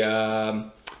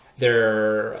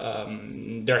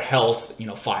their health,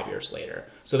 5 years later.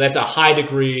 So that's a high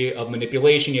degree of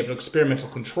manipulation. You have an experimental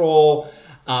control,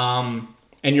 and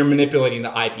you're manipulating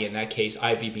the IV, in that case,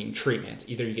 IV being treatment.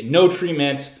 Either you get no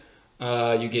treatment,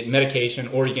 you get medication,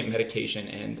 or you get medication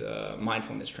and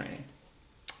mindfulness training.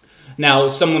 Now,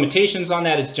 some limitations on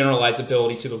that is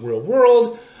generalizability to the real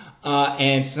world,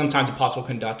 and sometimes impossible to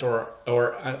conduct or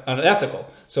unethical.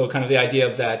 So kind of the idea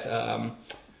of that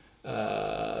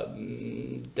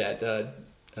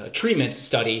treatment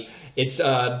study,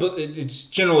 it's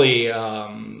generally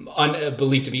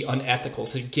believed to be unethical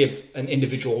to give an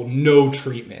individual no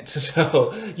treatment.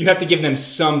 So you have to give them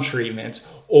some treatment,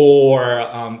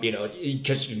 or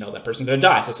because that person's going to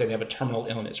die. So say they have a terminal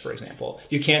illness, for example,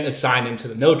 you can't assign them to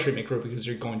the no treatment group because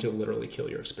you're going to literally kill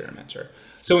your experimenter.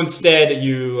 So instead,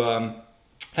 you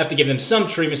have to give them some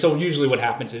treatment. So usually what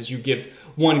happens is you give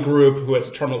one group who has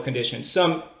a terminal condition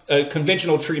some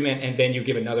conventional treatment, and then you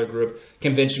give another group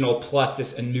conventional plus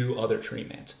this a new other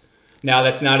treatment. Now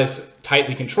that's not as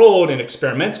tightly controlled and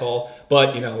experimental,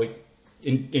 but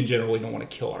in general we don't want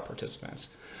to kill our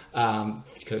participants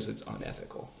because it's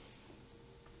unethical.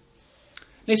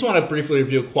 Next, I want to briefly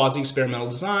review quasi-experimental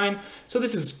design. So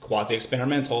this is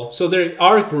quasi-experimental. So there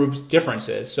are group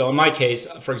differences. So in my case,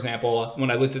 for example,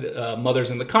 when I looked at mothers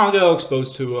in the Congo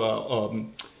exposed to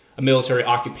a military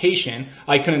occupation,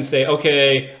 I couldn't say,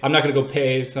 okay, I'm not going to go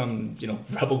pay some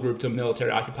rebel group to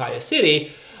military occupy a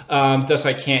city. Thus,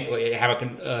 I can't have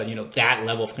that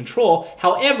level of control.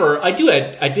 However, I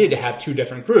did have two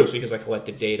different groups because I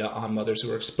collected data on mothers who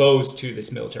were exposed to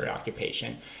this military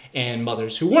occupation and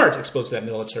mothers who weren't exposed to that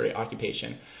military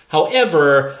occupation.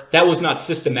 However, that was not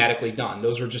systematically done.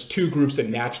 Those were just two groups that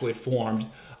naturally formed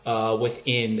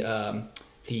within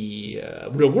the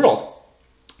real world.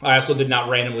 I also did not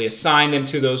randomly assign them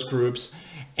to those groups,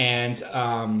 and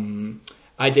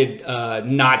I did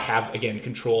not have, again,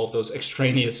 control of those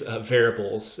extraneous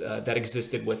variables that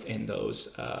existed within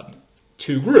those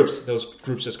two groups. Those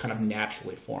groups just kind of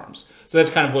naturally forms. So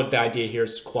that's kind of what the idea here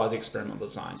is, quasi-experimental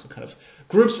design. So kind of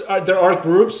groups, there are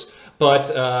groups, but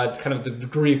kind of the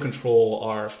degree of control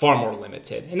are far more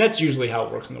limited. And that's usually how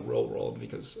it works in the real world,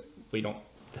 because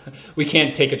we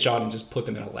can't take a child and just put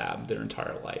them in a lab their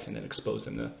entire life and then expose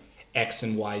them to X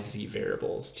and Y, Z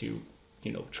variables to,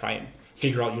 try and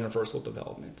figure out universal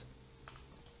development.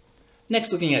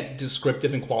 Next, looking at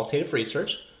descriptive and qualitative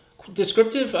research.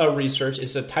 Descriptive research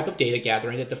is a type of data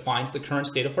gathering that defines the current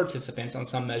state of participants on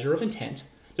some measure of intent.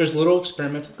 There's little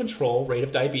experimental control, rate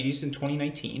of diabetes in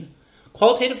 2019.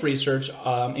 Qualitative research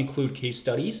include case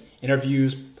studies,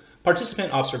 interviews,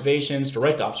 participant observations,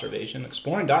 direct observation,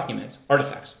 exploring documents,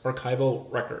 artifacts, archival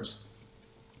records.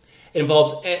 It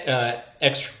involves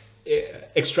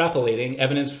extrapolating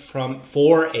evidence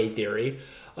for a theory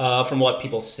from what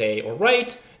people say or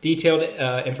write, detailed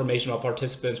information about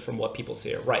participants from what people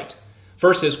say or write.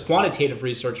 Versus quantitative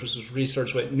research, which is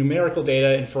research with numerical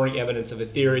data inferring evidence of a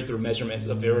theory through measurement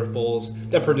of variables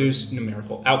that produce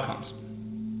numerical outcomes.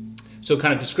 So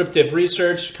kind of descriptive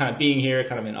research, kind of being here,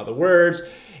 kind of in other words,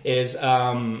 is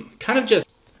kind of just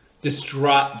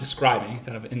describing,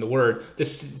 kind of in the word,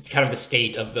 this kind of the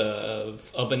state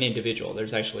of an individual.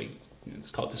 There's actually,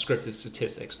 it's called descriptive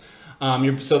statistics.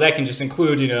 So that can just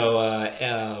include,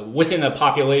 within a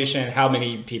population, how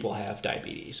many people have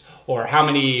diabetes, or how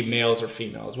many males or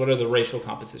females, what are the racial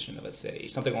composition of a city,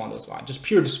 something along those lines. Just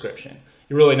pure description.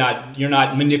 You're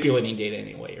not manipulating data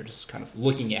anyway. You're just kind of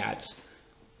looking at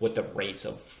what the rates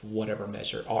of whatever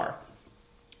measure are.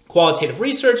 Qualitative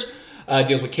research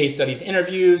deals with case studies,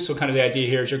 interviews. So kind of the idea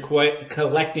here is you're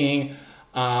collecting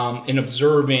and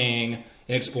observing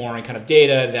and exploring kind of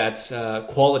data that's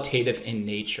qualitative in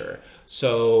nature.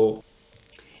 So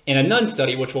in a nun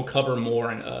study, which we'll cover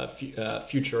more in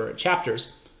future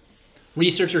chapters,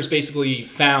 researchers basically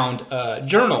found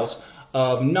journals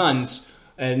of nuns,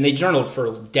 and they journaled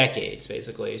for decades,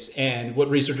 basically. And what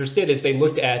researchers did is they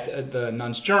looked at the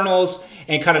nuns' journals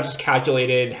and kind of just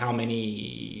calculated how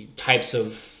many types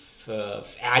of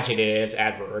adjectives,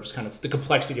 adverbs, kind of the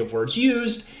complexity of words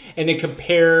used, and then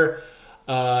compare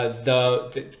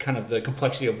the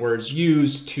complexity of words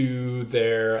used to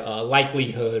their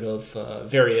likelihood of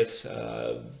various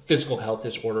physical health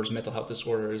disorders, mental health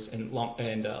disorders, and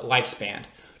lifespan.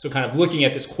 So kind of looking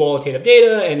at this qualitative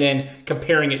data and then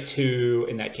comparing it to,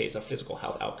 in that case, a physical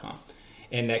health outcome.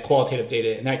 And that qualitative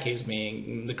data, in that case,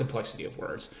 being the complexity of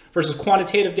words. Versus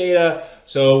quantitative data,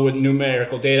 so with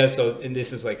numerical data, and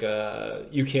this is like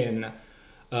you can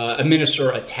administer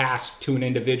a task to an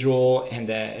individual,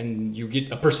 and you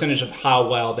get a percentage of how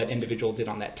well that individual did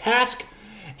on that task,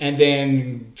 and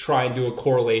then try and do a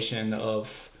correlation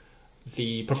of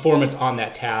the performance on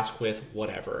that task with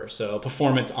whatever. So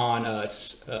performance on a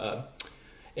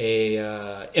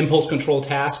impulse control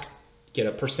task, get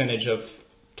a percentage of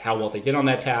how well they did on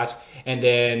that task, and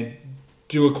then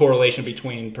do a correlation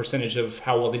between percentage of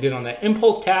how well they did on that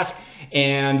impulse task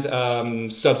and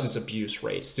substance abuse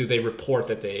rates. Do they report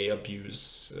that they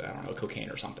abuse, I don't know, cocaine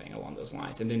or something along those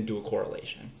lines, and then do a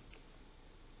correlation.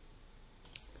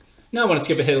 Now I want to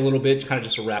skip ahead a little bit, kind of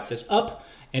just to wrap this up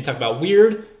and talk about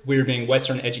weird being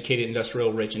Western educated,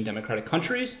 industrial, rich, and democratic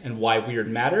countries, and why weird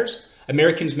matters.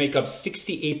 Americans make up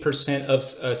 68% of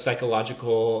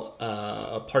psychological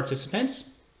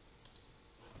participants.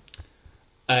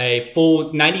 A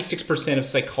full 96% of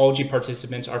psychology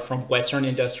participants are from Western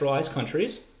industrialized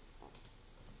countries.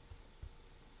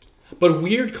 But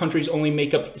weird countries only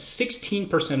make up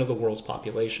 16% of the world's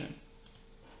population.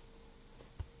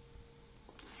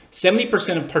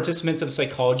 70% of participants of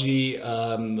psychology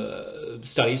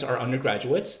studies are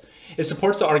undergraduates. It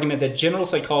supports the argument that general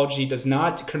psychology does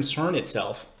not concern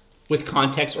itself with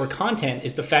context or content,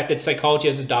 is the fact that psychology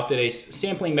has adopted a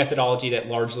sampling methodology that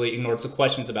largely ignores the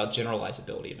questions about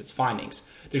generalizability of its findings.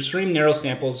 The extreme narrow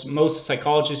samples most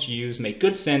psychologists use make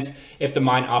good sense if the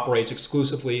mind operates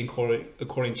exclusively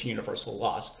according to universal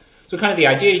laws. So kind of the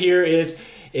idea here is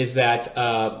that,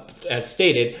 as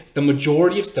stated, the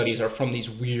majority of studies are from these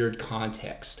weird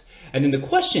contexts. And then the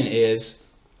question is,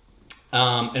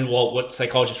 what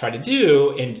psychologists try to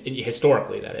do, and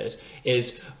historically that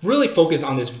is really focus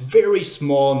on this very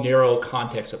small, narrow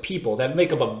context of people that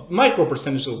make up a micro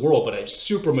percentage of the world, but a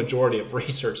super majority of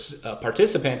research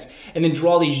participants, and then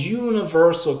draw these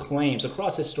universal claims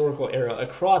across historical era,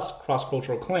 across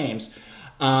cross-cultural claims.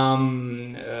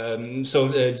 So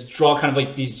draw kind of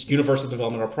like these universal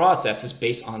developmental processes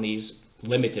based on these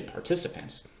limited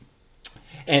participants.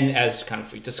 And as kind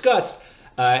of we discussed,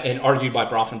 and argued by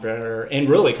Brofenbrenner, and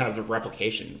really kind of the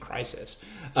replication crisis,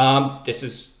 this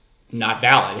is not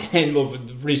valid.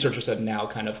 And researchers have now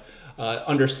kind of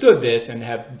understood this and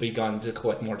have begun to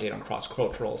collect more data on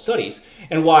cross-cultural studies.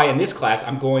 And why in this class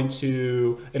I'm going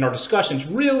to, in our discussions,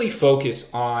 really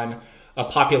focus on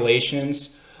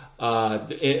populations,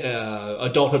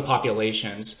 adulthood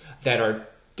populations that are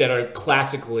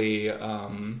classically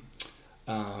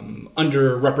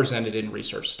underrepresented in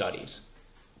research studies.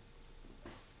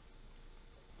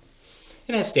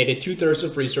 And as stated, 2/3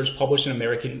 of research published in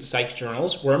American psych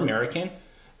journals were American,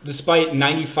 despite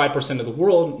 95% of the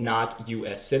world not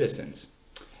U.S. citizens.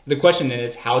 The question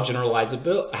is, how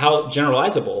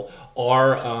generalizable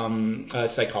are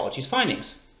psychology's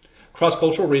findings?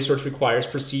 Cross-cultural research requires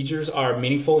procedures are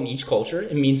meaningful in each culture.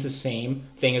 It means the same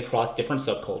thing across different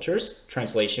subcultures.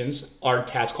 Translations are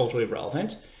task culturally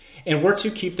relevant, and work to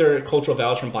keep their cultural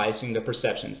values from biasing their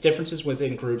perceptions. Differences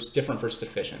within groups, different versus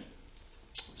deficient.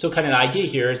 So kind of the idea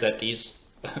here is that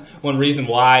one reason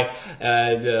why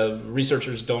the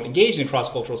researchers don't engage in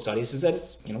cross-cultural studies is that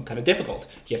it's kind of difficult.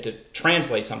 You have to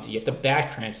translate something. You have to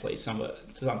back translate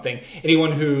something.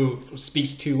 Anyone who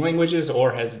speaks 2 languages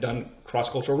or has done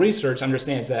cross-cultural research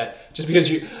understands that just because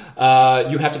you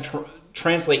have to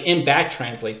translate and back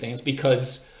translate things,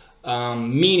 because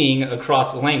meaning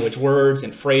across the language, words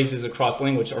and phrases across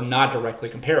language are not directly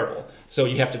comparable. So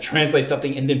you have to translate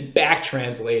something and then back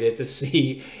translate it to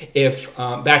see if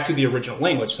back to the original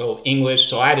language. So English,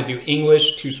 so I had to do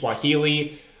English to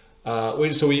Swahili.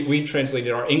 So we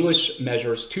translated our English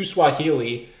measures to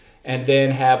Swahili and then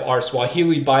have our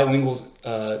Swahili bilingual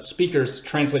speakers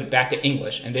translate it back to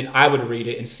English. And then I would read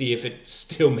it and see if it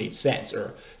still made sense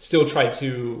or still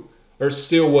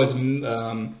was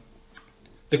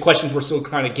the questions were still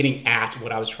kind of getting at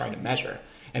what I was trying to measure.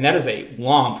 And that is a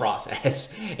long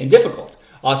process and difficult.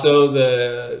 Also,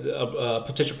 the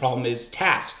potential problem is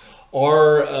tasks.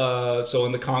 So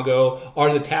in the Congo,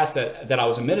 are the tasks that I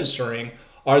was administering,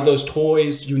 are those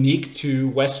toys unique to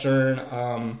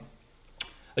Western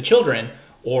children,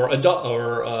 or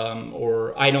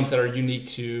items that are unique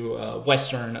to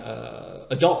Western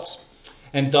adults?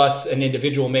 And thus, an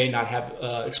individual may not have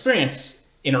experience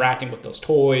interacting with those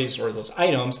toys or those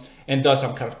items, and thus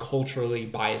I'm kind of culturally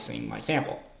biasing my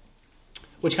sample,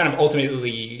 which kind of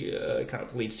ultimately kind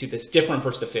of leads to this different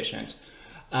versus deficient,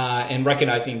 and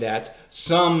recognizing that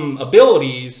some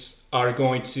abilities are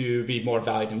going to be more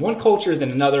valued in one culture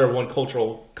than another, one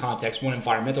cultural context, one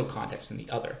environmental context than the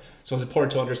other. So it's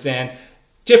important to understand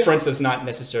difference does not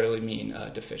necessarily mean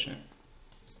deficient.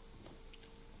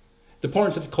 The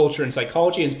importance of culture in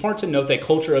psychology. It's important to note that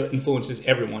culture influences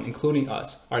everyone, including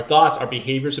us. Our thoughts, our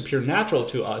behaviors appear natural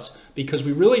to us because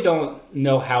we really don't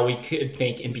know how we could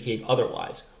think and behave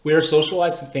otherwise. We are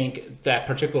socialized to think that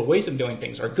particular ways of doing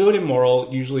things are good and moral,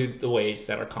 usually the ways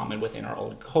that are common within our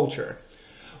own culture.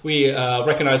 We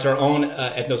recognize our own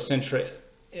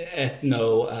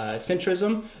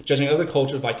ethnocentrism, judging other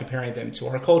cultures by comparing them to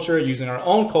our culture, using our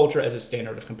own culture as a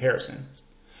standard of comparison.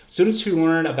 Students who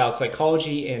learn about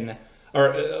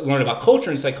learn about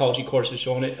culture in psychology courses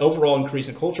show an overall increase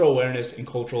in cultural awareness and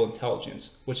cultural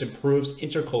intelligence, which improves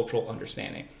intercultural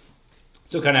understanding.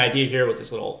 So kind of idea here with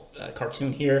this little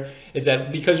cartoon here is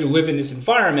that because you live in this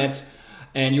environment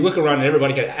and you look around and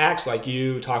everybody kind of acts like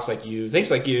you, talks like you, thinks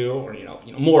like you, or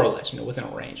more or less, within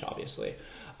a range, obviously.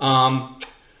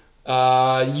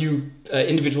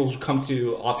 Individuals come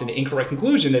to often the incorrect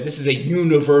conclusion that this is a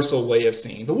universal way of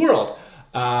seeing the world,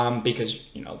 because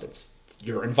that's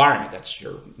your environment. That's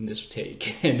in this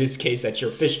case, that's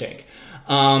your fish tank.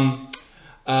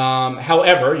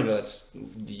 However,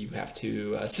 you have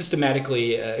to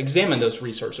systematically examine those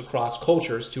research across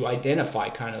cultures to identify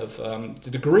kind of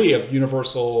the degree of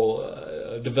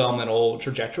universal developmental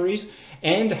trajectories,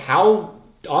 and how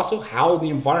the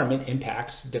environment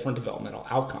impacts different developmental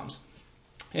outcomes.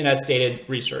 And as stated,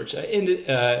 research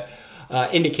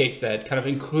indicates that kind of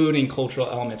including cultural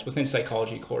elements within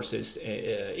psychology courses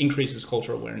increases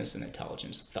cultural awareness and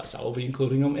intelligence. Thus, I will be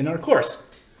including them in our course.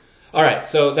 All right,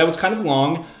 so that was kind of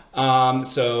long.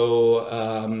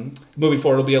 Moving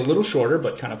forward, it'll be a little shorter,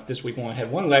 but kind of this week we only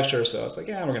had one lecture, so I was like,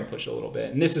 yeah, we're going to push it a little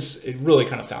bit. And this is really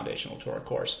kind of foundational to our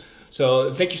course.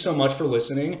 So thank you so much for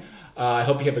listening. I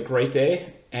hope you have a great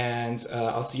day, and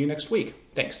I'll see you next week.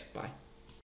 Thanks. Bye.